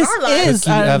topic in our lives.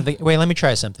 Wait, let me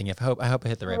try something. I hope I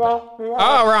hit the right button.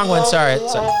 Oh, wrong one. Sorry.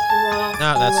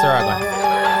 No, that's the wrong one.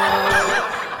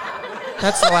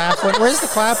 That's the laugh one. Where's the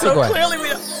clapping So one? clearly we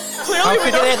don't.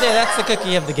 That's the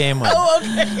cookie of the game one. Oh,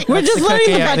 okay. We're just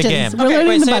learning the buttons. We're learning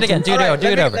Wait, the say it buttons. again. Do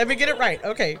it over. Let me get it right.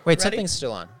 Okay. Wait, ready? something's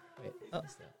still on. Wait, Oh,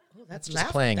 that's just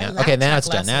playing out. Okay, now it's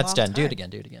done. Now it's done. Do it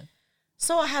again.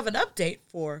 So I have an update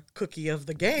for Cookie of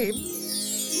the Game.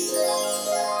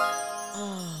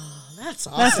 Oh, that's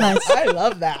awesome. That's nice. I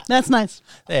love that. That's nice.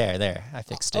 There. I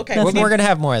fixed it. Okay. We're going to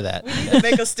have more of that. We need to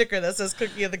make a sticker that says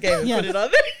Cookie of the Game and Yeah. put it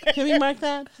on there. Can we mark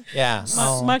that? Yeah.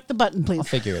 Mark the button, I'll please.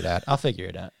 figure it out.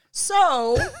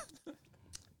 So,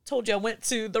 told you I went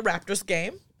to the Raptors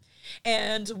game,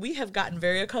 and we have gotten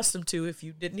very accustomed to, if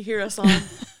you didn't hear us on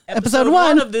episode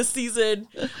 1 of this season,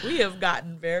 we have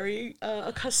gotten very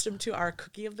accustomed to our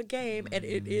Cookie of the Game, and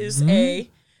it is a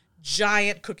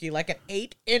giant cookie, like an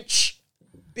 8-inch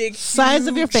big Size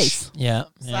of your huge face. Yeah.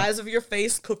 size of your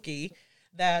face cookie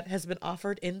that has been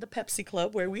offered in the Pepsi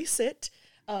Club where we sit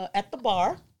at the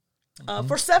bar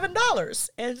for $7.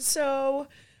 And so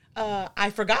I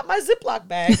forgot my Ziploc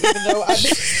bag, even though I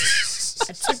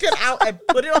took it out and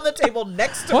put it on the table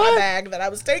next to my bag that I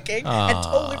was taking and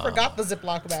totally forgot the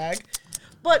Ziploc bag.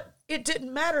 But it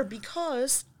didn't matter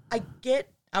because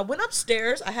I went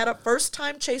upstairs. I had a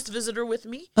first-time Chase visitor with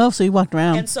me. Oh, so you walked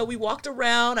around. And so we walked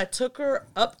around. I took her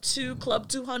up to Club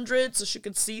 200 so she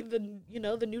could see the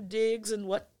new digs and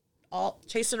what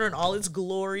Chase Center in all its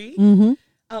glory. Mm-hmm.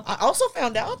 I also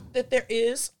found out that there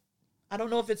is, I don't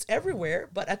know if it's everywhere,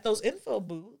 but at those info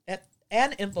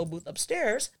booth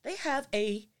upstairs, they have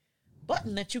a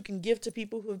button that you can give to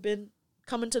people who have been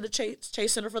coming to the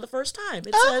Chase Center for the first time.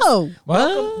 It says,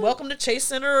 welcome to Chase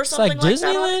Center or something like that.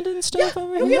 Disneyland and stuff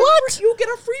over You here? get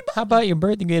a free button. How about your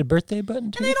birthday? You get a birthday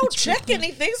button too? And they don't check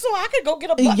anything, so I could go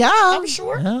get a button, Yeah. I'm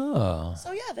sure. Oh.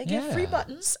 So yeah, they get free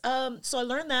buttons. So I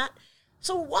learned that.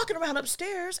 So we're walking around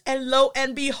upstairs, and lo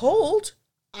and behold,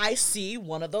 I see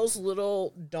one of those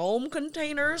little dome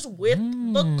containers with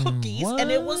the cookies,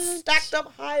 and it was stacked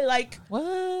up high, like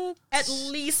at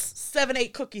least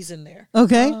 7-8 cookies in there.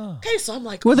 Okay. Okay, so I'm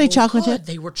like, Were they chocolate good. chip?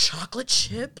 They were chocolate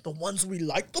chip, the ones we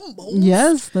like the most.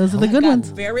 Yes, those are the good I got ones.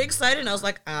 very excited, and I was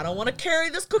like, I don't want to carry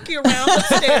this cookie around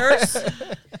upstairs.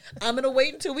 I'm going to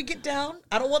wait until we get down.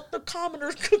 I don't want the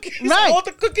commoner's cookies. Right. I want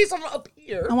the cookies from up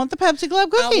here. I want the Pepsi Club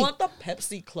cookie. I want the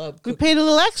Pepsi Club We cookie. paid a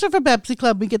little extra for Pepsi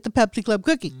Club. We get the Pepsi Club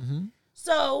cookie.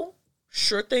 So,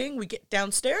 sure thing, we get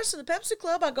downstairs to the Pepsi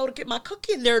Club. I go to get my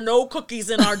cookie, and there are no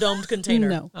cookies in our domed container.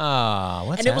 No.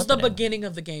 What's And it was the happening? beginning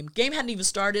of the game. Game hadn't even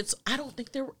started, so I don't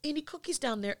think there were any cookies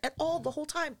down there at all the whole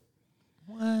time.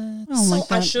 What? Oh my So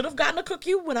I God. should have gotten a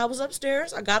cookie when I was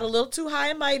upstairs. I got a little too high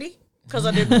and mighty because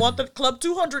I didn't want the Club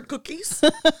 200 cookies.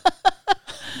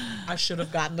 I should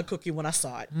have gotten the cookie when I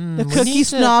saw it. The cookie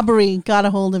snobbery got a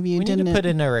hold of you, We need didn't to it? put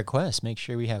in a request. Make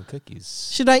sure we have cookies.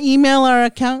 Should I email our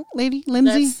account lady,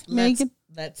 Lindsay, Megan?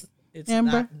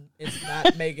 Amber? It's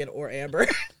not Megan or Amber.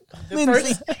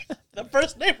 Lindsay. The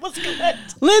first name was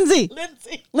correct. Lindsay,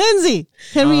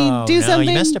 can we do something?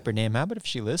 You messed up her name. How about if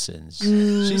she listens?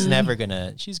 She's never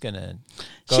gonna. She's gonna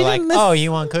go She like, didn't listen- "Oh,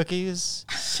 you want cookies?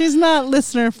 She's not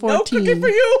listener 14. No cookie for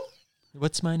you.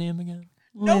 What's my name again?"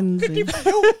 Lindsay. No cookie for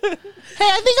you. Hey,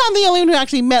 I think I'm the only one who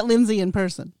actually met Lindsay in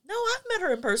person. No, I've met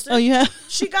her in person. Oh, yeah?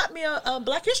 She got me a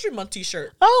Black History Month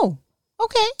T-shirt. Oh,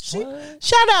 okay.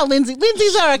 Shout out, Lindsay.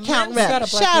 Lindsay's our account Lindsay's got rep.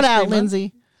 a Black Shout History out, Month?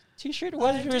 Lindsay. T-shirt.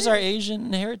 What is our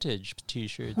Asian heritage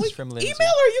T-shirts from Lindsay? Email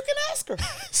her. You can ask her.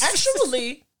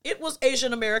 Actually, it was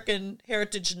Asian American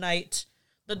Heritage Night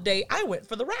the day I went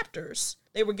for the Raptors.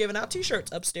 They were giving out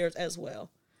T-shirts upstairs as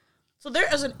well. So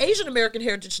there is an Asian American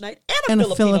Heritage Night and a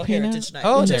Filipino Heritage Night.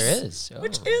 Oh, which there is.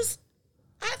 Which is,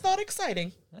 I thought,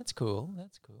 exciting. That's cool.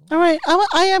 That's cool. All right.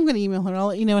 I am going to email her. I'll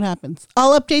let you know what happens.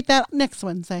 I'll update that next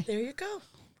Wednesday. There you go.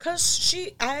 Because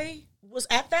I was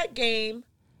at that game.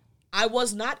 I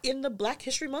was not in the Black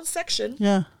History Month section.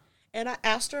 Yeah. And I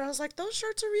asked her, I was like, those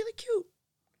shirts are really cute.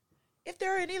 If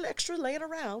there are any extra laying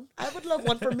around, I would love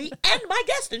one for me and my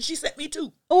guest. And she sent me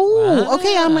 2. Oh,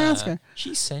 okay. I'm going to ask her.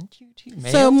 She sent you to.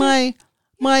 So my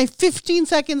 15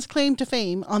 seconds claim to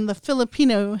fame on the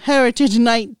Filipino Heritage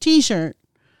Night T-shirt.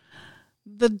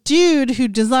 The dude who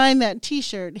designed that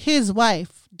T-shirt, his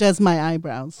wife, does my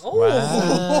eyebrows. Oh,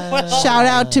 Wow. Shout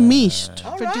out to Mish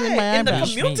all for right. doing my In the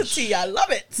eyebrows. community, I love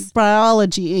it.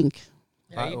 Biology Inc.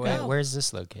 There you go. Where's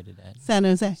this located at? San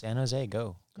Jose. San Jose.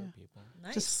 Go people.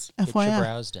 Nice. Just Get your FYI.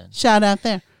 brows done. Shout out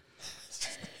there.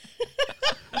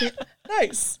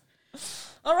 Nice.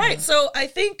 All right, so I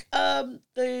think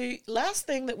the last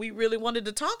thing that we really wanted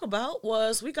to talk about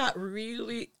was we got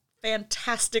really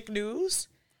fantastic news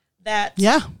that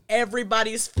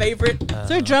everybody's favorite. Is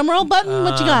there a drum roll button?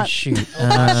 What you got? Shoot.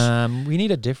 We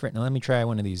need a different. Now let me try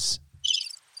one of these.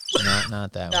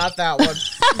 Not that one. Not that one.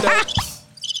 Nope.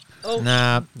 Oh,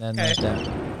 Nah, not Okay. that.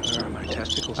 Where are my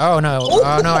testicles? Oh no!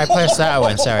 Oh no! I pressed that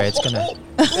one. Sorry, it's gonna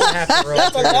have to roll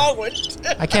that's a through. long one.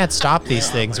 I can't stop these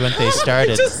things when they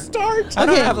started. Just start. I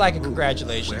don't Okay. have like a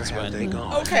congratulations Where have they one.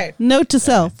 gone? Okay. Note to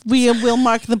self: we will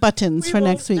mark the buttons We for will.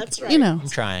 next week. That's right. You know, I'm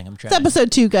trying. it's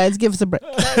episode 2, guys. Give us a break.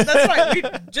 That's right. We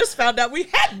just found out we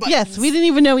had buttons. Yes, we didn't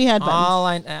even know we had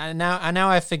buttons. All now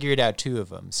I figured out 2 of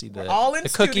them. See the All in the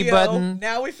cookie studio. button.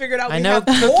 Now we figured out we I know have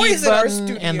cookie boys in our button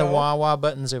studio. and the wah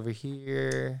buttons over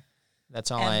here. That's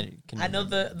all I And can. I know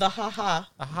remember. the haha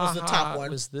was the top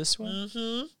one. Was this one?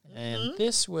 Mm-hmm. And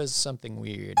this was something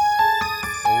weird.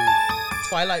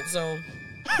 Twilight Zone.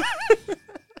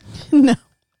 No,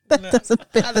 that doesn't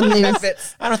fit I the don't think that news.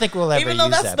 fits. I don't think we'll ever Even though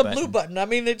use that's that the button. blue button. I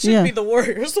mean, it should Yeah. be the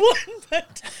Warriors one.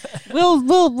 But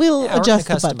We'll Yeah, adjust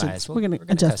we're the gonna buttons. customize. We're gonna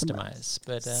adjust the buttons. customize.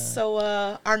 But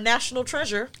so our national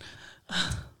treasure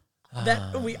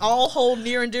that we all hold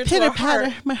near and dear to Pitter our heart.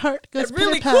 patter. My heart goes It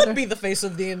really pitter patter. could be the face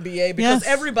of the NBA because Yes.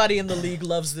 everybody in the league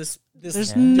loves this.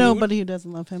 There's dude. nobody who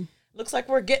doesn't love him. Looks like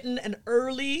we're getting an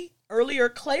earlier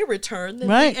Clay return than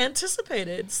Right. we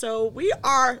anticipated. So we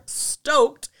are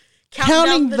stoked.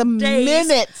 Counting down the days.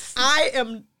 minutes.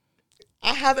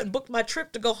 I haven't booked my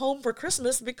trip to go home for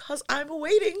Christmas because I'm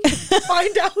waiting to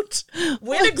find out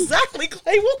when exactly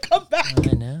Clay will come back.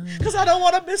 I know. Because I don't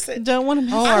want to miss it. Don't want to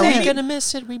miss Oh, are it. we gonna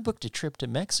miss it? We booked a trip to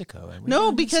Mexico. And we're No,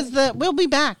 gonna miss because we'll be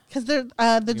back because the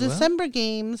will? December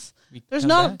games. We There's come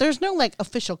no back? there's no like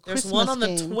official There's Christmas one on the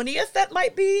game. 20th that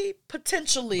might be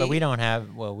potentially. But we don't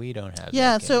have. Well, we don't have.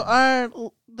 Yeah, that so game.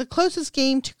 the closest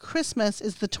game to Christmas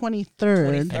is the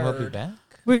 23rd. And we'll be back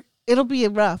It'll be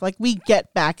rough. Like we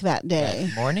get back that day.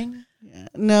 morning.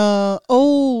 No.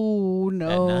 Oh At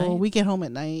no. night? We get home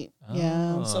at night.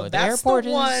 Yeah. Oh, So the that's the airport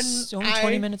one is only I-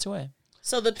 20 minutes away.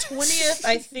 So the 20th,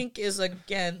 I think, is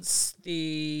against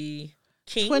the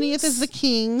Kings. 20th is the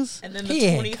Kings. And then the He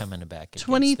ain't 20th. coming back against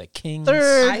 23rd the Kings.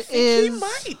 I think he is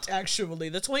might, actually.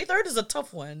 The 23rd is a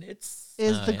tough one. It's the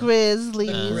yeah.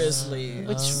 Grizzlies. Grizzlies.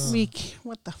 Which week?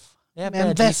 What the? They have Man,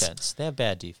 bad best. defense. They have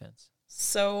bad defense.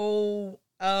 So,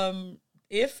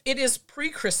 if it is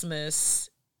pre-Christmas,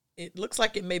 it looks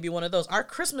like it may be one of those. Our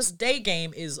Christmas Day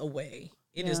game is away.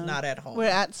 It is not at home. We're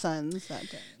at Suns that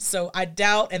day. So I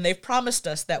doubt, and they've promised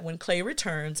us that when Clay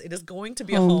returns, it is going to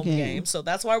be a Home home game. game. So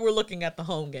that's why we're looking at the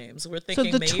home games. We're So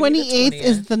thinking the maybe 28th the 20th.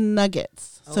 is the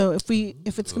Nuggets. So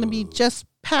if it's going to be just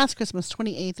past Christmas,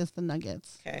 28th is the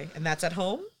Nuggets. Okay, and that's at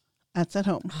home. That's at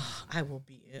home. I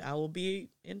will be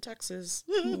in Texas.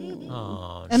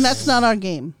 Oh, And that's not our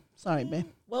game. Sorry, babe.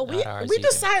 Well, Not ours we either.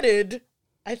 decided.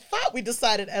 I thought we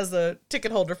decided as a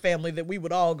ticket holder family that we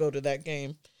would all go to that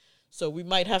game. So we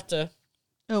might have to.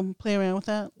 Oh, play around with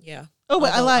that. Yeah. Oh,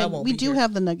 but I Although lied. won't We be do here.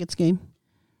 have the Nuggets game.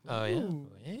 Oh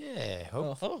yeah, yeah.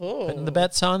 Hope Oh. putting the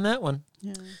bets on that one.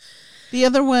 The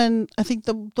other one, I think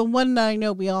the one that I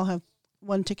know we all have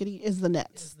one ticket is the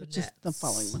Nets, which is the Nets.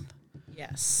 following month.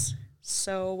 Yes.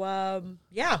 So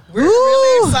yeah, we're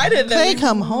really excited that Clay we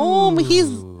come home. He's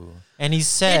Ooh. And he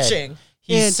said itching.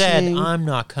 he said Itching. I'm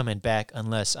not coming back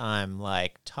unless I'm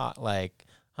like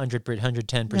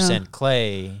 110%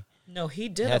 Clay. No, he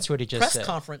did. That's a what he just press said.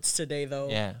 conference today, though.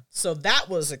 Yeah. So that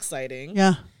was exciting.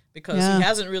 yeah. Because Yeah. he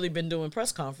hasn't really been doing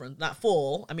press conference, not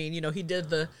full. I mean, he did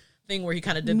the thing where he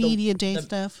kind of did Media day the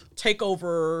stuff.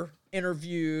 takeover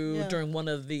interview Yeah. during one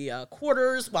of the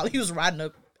quarters while he was riding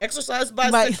a exercise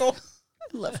bicycle.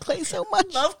 I love Clay so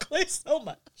much. Love Clay so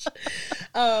much.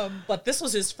 But this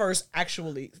was his first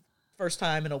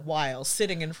time in a while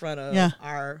sitting in front of Yeah.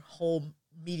 our whole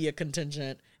media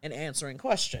contingent and answering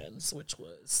questions, which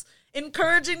was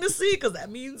encouraging to see because that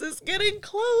means it's getting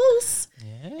close.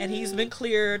 Yeah. And he's been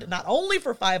cleared not only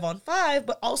for 5-on-5,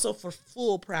 but also for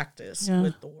full practice Yeah.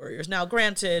 with the Warriors. Now,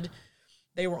 granted,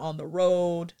 they were on the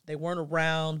road, they weren't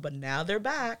around, but now they're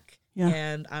back. Yeah.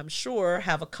 And I'm sure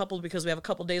because we have a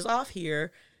couple days off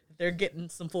here, they're getting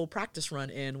some full practice run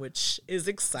in, which is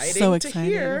exciting So to exciting.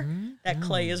 hear that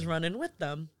Clay is running with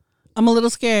them. I'm a little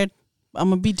scared. I'm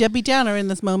gonna be Debbie Downer in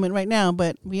this moment right now,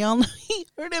 but we all know he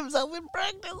hurt himself in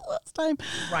practice last time.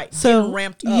 Right. So, Getting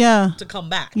ramped up yeah. to come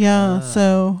back. Yeah,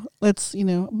 so let's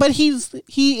but he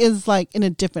is like in a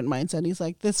different mindset. He's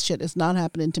like, this shit is not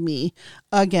happening to me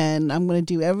again. I'm gonna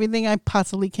do everything I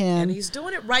possibly can. And he's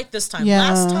doing it right this time. Yeah.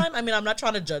 Last time, I mean, I'm not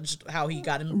trying to judge how he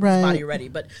got his Right. body ready,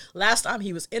 but last time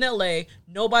he was in LA,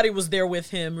 nobody was there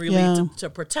with him really Yeah. to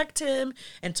protect him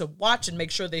and to watch and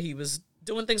make sure that he was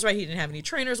doing things right. He didn't have any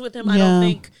trainers with him. I Yeah. don't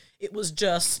think it was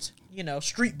just,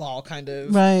 street ball kind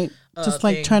of. Right. Just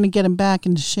like thing. trying to get him back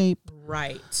into shape.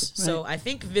 Right. So I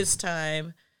think this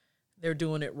time they're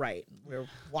doing it right. We're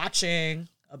watching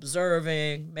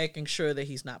observing, making sure that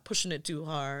he's not pushing it too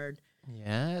hard.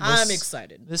 Yeah, I'm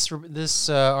excited. This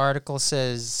article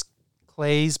says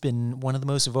Clay's been one of the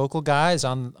most vocal guys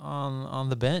on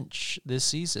the bench this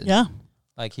season. Yeah.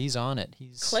 Like he's on it.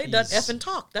 Clay doesn't effing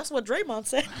talk. That's what Draymond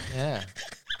said. Yeah.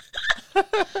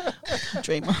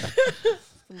 Draymond.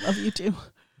 Love you too.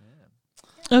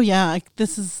 Oh yeah,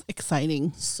 this is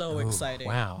exciting. So exciting.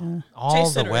 Wow. All Jay the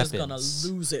Sitter weapons. is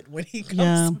gonna lose it when he comes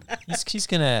Yeah. back. He's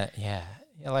gonna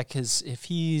like if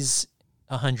he's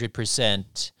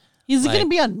 100%. Is he Like- going to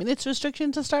be on minutes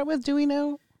restriction to start with? Do we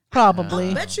know?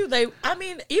 Probably. I bet you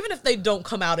even if they don't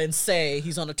come out and say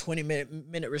he's on a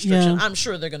 20-minute restriction, Yeah. I'm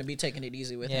sure they're going to be taking it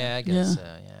easy with Yeah, him. I guess Yeah. so.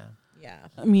 Yeah. Yeah.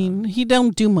 I mean, he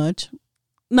don't do much.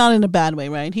 Not in a bad way,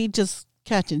 right? He just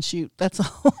catch and shoot. That's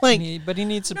all. Like, But he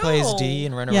needs to play his D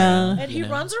and run Yeah. around. And you he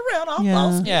know? runs around off Yeah.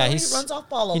 balls. Yeah, he he's- runs off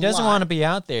ball a He doesn't lot. want to be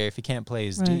out there if he can't play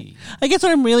his D. I guess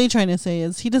what I'm really trying to say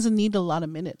is he doesn't need a lot of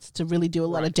minutes to really do a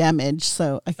lot of damage.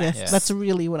 So I guess Yes. that's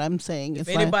really what I'm saying. If Is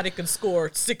like, anybody can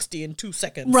score 60 in 2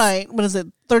 seconds. right? What is it?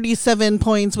 37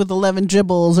 points with 11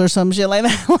 dribbles or some shit like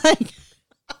that. Like,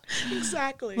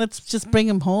 Exactly. let's just bring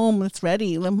him home. It's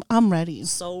ready. I'm ready.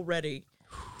 So ready.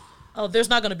 Oh, there's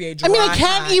not going to be a I dry mean, I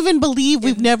can't eye. even believe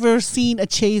we've never seen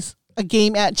a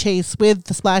game at Chase with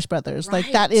the Splash Brothers. Like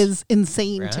Right. that is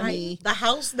insane to Right. me. The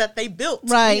house that they built.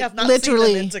 Right, We have not literally.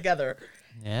 seen them in together.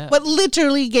 Yeah. What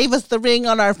literally gave us the ring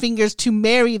on our fingers to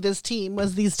marry this team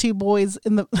was these two boys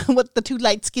in the the two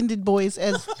light skinned boys,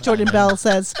 as Jordan Bell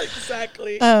says.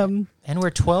 Exactly. And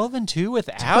we're 12-2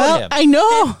 without Well, him. I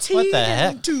know. What the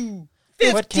heck? 2.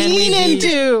 What can we 15 and be?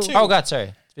 2. Oh God,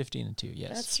 sorry. 15-2. Yes.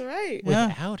 That's right. Yeah.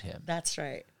 Without him, That's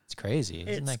right. it's crazy. Isn't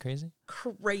It's- that crazy?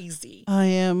 Crazy. I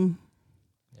am.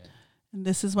 And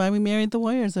this is why we married the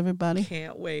Warriors, everybody.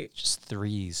 Can't wait. Just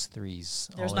threes.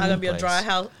 There's all not over going to be the a dry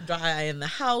place. eye in the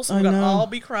house. I We're going to know. all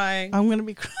be crying. I'm gonna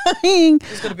be crying.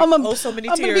 There's going to be so many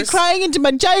I'm gonna be tears. crying into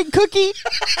my giant cookie.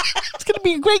 It's gonna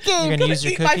be a great game. You're gonna use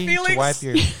your eat my cookie to feelings. wipe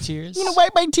your tears. I'm gonna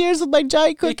wipe my tears with my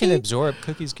giant They can cookie. absorb.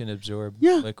 Cookies can absorb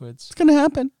Yeah. liquids. It's gonna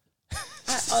happen.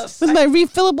 With my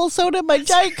refillable soda, my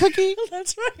giant cookie.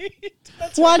 That's right.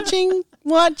 That's right.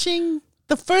 watching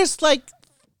the first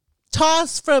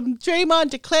toss from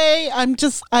Draymond to Clay.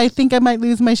 I think I might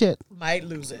lose my shit. Might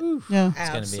lose it. Yeah, It's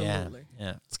gonna be Absolutely.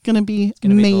 yeah. it's gonna be It's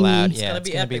gonna be amazing. loud. It's Yeah, gonna it's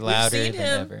be gonna epic. be We've louder seen than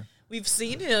him. ever. We've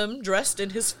seen him dressed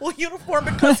in his full uniform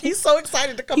because he's so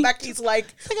excited to come back. He's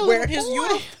like a wearing little his boy.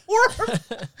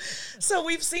 uniform. So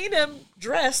we've seen him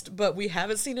dressed, but we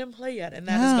haven't seen him play yet, and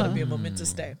that is going to be a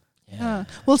momentous day. Yeah.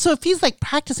 Well, so if he's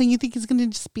practicing, you think he's gonna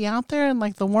just be out there and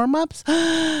the warm ups?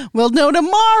 We'll know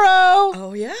tomorrow.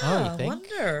 Oh yeah, Oh, you I think?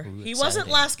 wonder. Ooh, He wasn't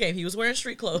exciting. last game. He was wearing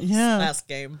street clothes Yeah. last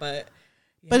game, but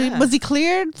But yeah. was he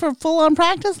cleared for full on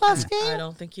practice last game? I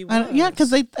don't think he was. Yeah,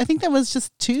 because I think that was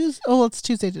just Tuesday. Oh, well, it's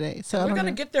Tuesday today, so I we're don't gonna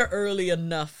know. get there early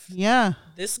enough Yeah,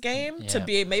 this game to Yeah.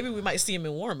 be. Maybe we might see him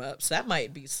in warm ups. That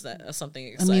might be something I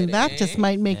exciting. mean that just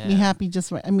might make me Yeah. happy.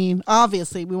 Just right. I mean,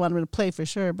 obviously we want him to play for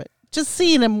sure, but just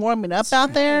seeing him warming up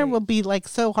out there will be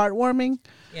so heartwarming.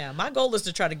 Yeah, my goal is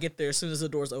to try to get there as soon as the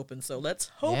doors open. So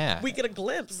let's hope Yeah. we get a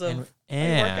glimpse of working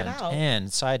And out.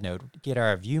 and side note, get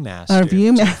our Viewmaster. Our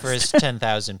Viewmaster. for his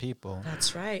 10,000 people.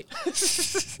 That's right.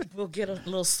 We'll get a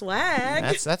little swag.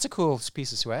 That's a cool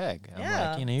piece of swag. I'm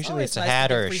yeah. like, usually always it's a nice to hat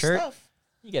get or a free shirt. stuff.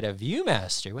 You get a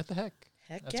Viewmaster. What the heck?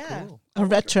 Heck That's yeah. cool. A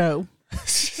retro.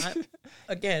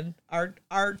 Again, our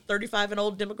 35 and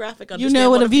old demographic. You know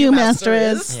what a Viewmaster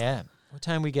Viewmaster is. Yeah. What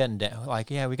time we getting down?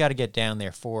 We got to get down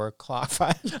there 4 o'clock,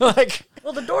 5. Like,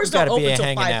 Well, the doors We gotta don't be open till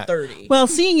hanging out. 5:30. Well,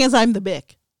 seeing as I'm the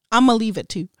Bic, I'm gonna leave it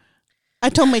too. I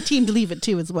told my team to leave it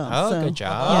too as well. oh, so. good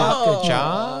job. Good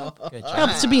job. Good job.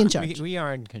 Helps to be in charge. We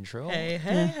are in control. Hey,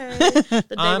 hey, hey. The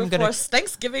day I'm before gonna-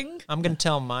 Thanksgiving. I'm going to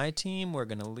tell my team we're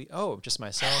going to leave. Oh, just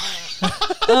myself.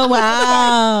 Oh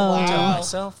wow! Tell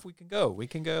myself we can go. We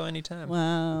can go anytime.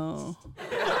 Wow!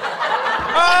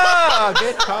 Oh,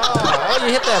 good call. Oh,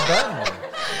 you hit that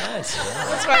button. Nice. Yeah.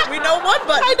 That's right. We know one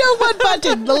button. I know one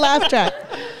button, the laugh track.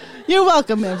 You're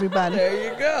welcome, everybody.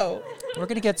 There you go. We're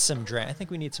going to get some I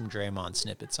think we need some Draymond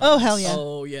snippets on Oh, this. hell yeah.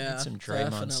 Oh yeah. Some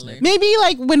Draymond definitely. snippets. Maybe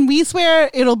when we swear,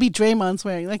 it'll be Draymond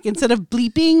swearing. Instead of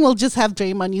bleeping, we'll just have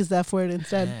Draymond use that word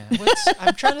instead. Yeah.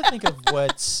 I'm trying to think of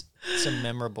what's some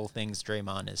memorable things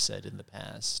Draymond has said in the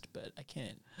past, but I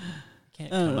can't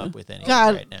come up with any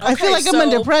God, right now. I feel Okay, like I'm so-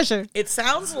 under pressure. It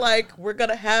sounds like we're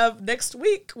gonna have next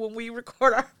week when we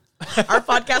record our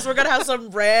podcast, we're going to have some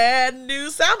brand new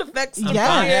sound effects. Yeah.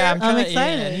 Yeah, I'm Yeah,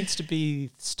 excited. it needs to be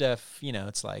stuff,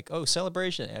 it's like, oh,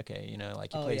 celebration. Okay,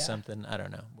 like you play yeah. something. I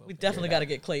don't know. We'll We figure definitely it got out. to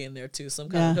get Clay in there too.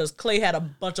 Yeah. Because Clay had a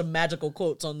bunch of magical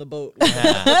quotes on the boat.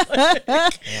 Yeah,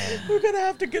 We're going to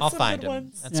have to get I'll some find good him.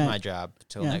 ones. That's Yeah. my job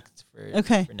till Yeah. next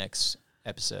Okay. for next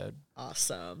episode.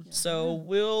 Awesome. So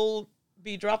we'll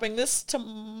be dropping this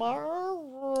tomorrow.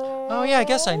 Oh yeah, I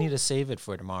guess I need to save it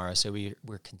for tomorrow so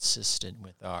we're consistent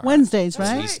with our Wednesdays, That's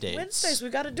right? Release dates. Wednesdays. We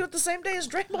got to do it the same day as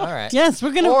Draymond. All right. Yes,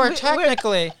 we're gonna. Or we're-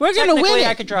 technically, we're gonna win technically, it.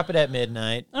 I could drop it at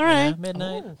midnight. All right.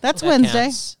 Midnight. That's That Wednesday.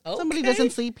 counts. Somebody Okay.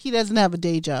 doesn't sleep. He doesn't have a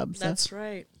day job. So. That's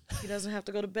right. He doesn't have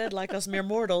to go to bed like us mere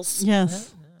mortals.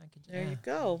 Yes. There you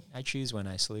go. I choose when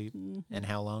I sleep Mm-hmm. and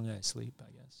how long I sleep, I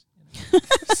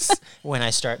guess. When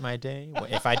I start my day.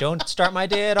 If I don't start my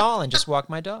day at all and just walk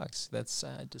my dogs, that's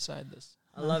I decide this.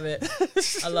 I love it.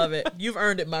 I love it. You've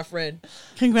earned it, my friend.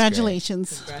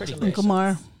 Congratulations, Pretty great. Uncle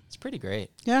Mar. It's pretty great,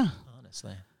 Yeah.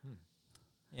 honestly.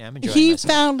 Yeah, I'm enjoying He myself.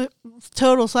 found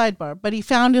total sidebar, but he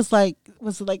found his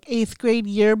was it like 8th grade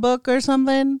yearbook or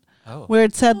something Oh. where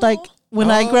it said like, when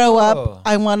I grow Oh. up,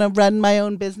 I want to run my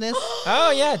own business.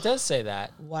 Oh yeah, it does say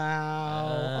that.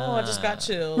 Wow. Oh, I just got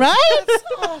chills. Right?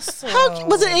 Awesome. How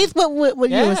was it 8th? What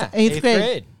year was it? 8th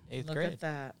grade. Eighth Look grade. at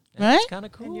that. Right? That's kind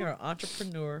of cool. And you're an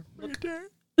entrepreneur. Look at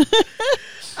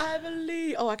I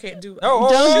believe. Oh, I can't do. Oh,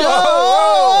 Don't-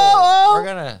 oh, we're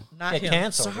gonna Not get him.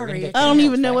 canceled. We're Sorry. gonna get I don't canceled.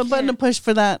 even know what button to push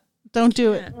for that. Don't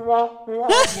do it.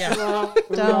 Yeah. Don't.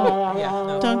 Yeah.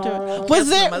 No. Don't do it. Was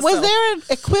Canceling there an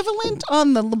equivalent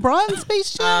on the LeBron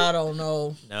Space Jam? I don't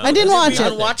know. No, I didn't there's watch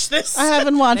nothing. it. Watch this. I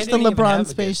haven't They watched the didn't even LeBron have a good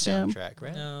Space Jam. soundtrack,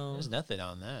 right? No. There's nothing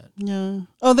on that. No.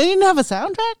 Oh, they didn't have a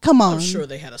soundtrack? Come on. I'm sure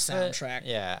they had a But, soundtrack.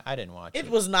 yeah, I didn't watch it.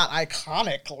 It was not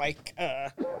iconic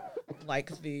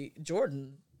like the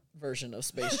Jordan version of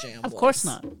Space Jam. Of course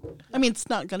not. I mean, it's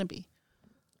not going to be.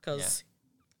 Because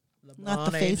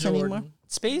Not the face anymore.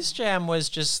 Space Jam was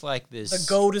just like this. The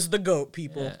GOAT is the GOAT,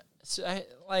 people. Yeah. So I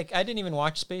didn't even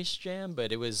watch Space Jam,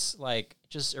 but it was like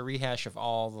just a rehash of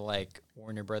all the like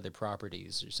Warner Brother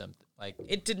properties or something. Like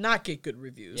It did not get good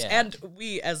reviews. Yeah. And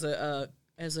we, as a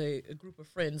group of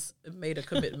friends, made a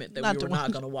commitment that Not we to were not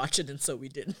watch. going to watch it, and so we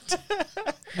didn't.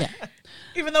 Yeah.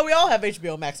 Even though we all have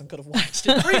HBO Max and could have watched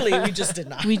it freely, we just did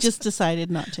not. We just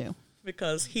decided not to.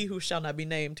 Because he who shall not be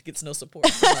named gets no support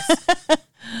from us.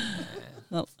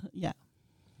 Well, yeah.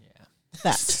 yeah.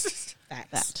 That. Facts.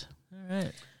 That. All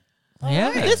right.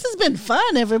 Yeah. This has been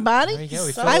fun, everybody. There you go.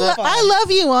 We So filled up. fun. I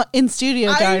love you in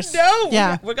studio, I Darce. know.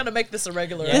 Yeah. We're going to make this a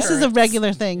regular This is a occurrence.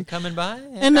 regular thing. Coming by.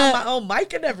 And Got my own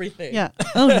mic and everything. yeah.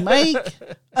 Oh, Mike.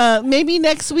 Maybe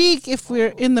next week, if we're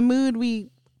in the mood, we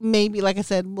maybe, like I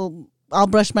said, I'll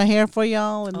brush my hair for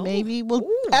y'all, and maybe we'll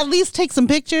Ooh. at least take some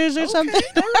pictures or Okay, something.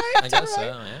 all right. I guess so.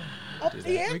 Yeah. Up We could the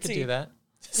do that. We ante. could do that.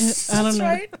 I don't know.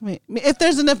 right. If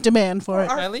there's enough demand for it.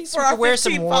 Our- At least for we our can wear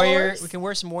some 15 warrior. followers. We can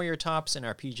wear some warrior tops and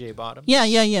our PJ bottoms.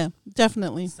 Yeah.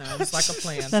 Definitely. Sounds like a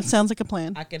plan. That sounds like a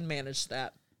plan. I can manage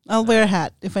that. I'll wear a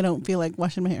hat if I don't feel like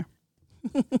washing my hair.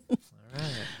 All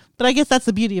right. But I guess that's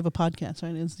the beauty of a podcast,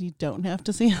 right? Is you don't have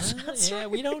to see us. Yeah,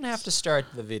 we don't have to start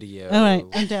the video. All right,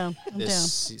 I'm down. I'm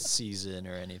this down. season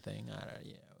or anything. I don't.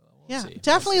 Yeah. We'll Yeah, see.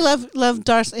 definitely love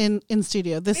Darce in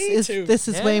studio. This Me is too. this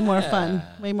is way more fun.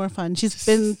 Yeah. Way more fun. She's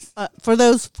been for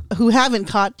those who haven't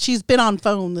caught. She's been on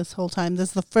phone this whole time. This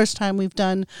is the first time we've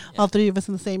done all three of us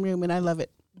in the same room, and I love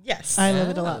it. Yes. I love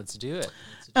it a Yeah, lot. Let's do it.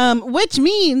 Which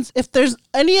means if there's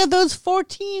any of those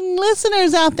 14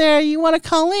 listeners out there you want to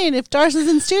call in, if Darce is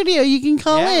in studio, you can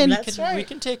call Yeah, in. we That's can, right. We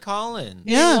can take call-in.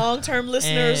 Yeah. Long-term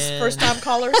listeners, And- first-time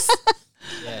callers.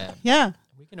 Yeah. Yeah.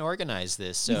 We can organize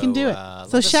this. So, can do it. let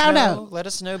So us shout know- out. Let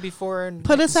us know before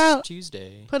Put us next out.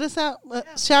 Tuesday. Put us out.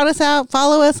 Shout us out.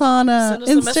 Follow us on Send us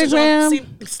a message on-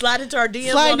 Instagram. slide into our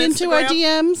DMs Slide on into our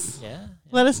Instagram. DMs. Yeah.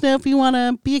 Let us know if you want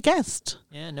to be a guest.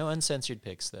 Yeah. No uncensored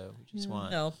pics though. We just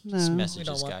want No. just No. messages, We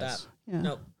don't want guys. that. Yeah.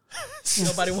 Nope.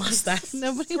 Nobody wants that.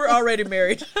 Nobody We're already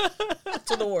married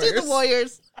to the Warriors. To the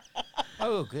Warriors.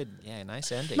 Oh, good. Yeah.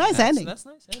 Nice ending. Nice ending. That's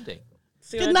nice ending.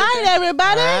 See what Good I did night, there?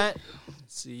 everybody. All right.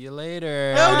 See you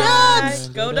later. Go Dubs!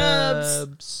 Go Dubs!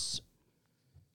 Dubs.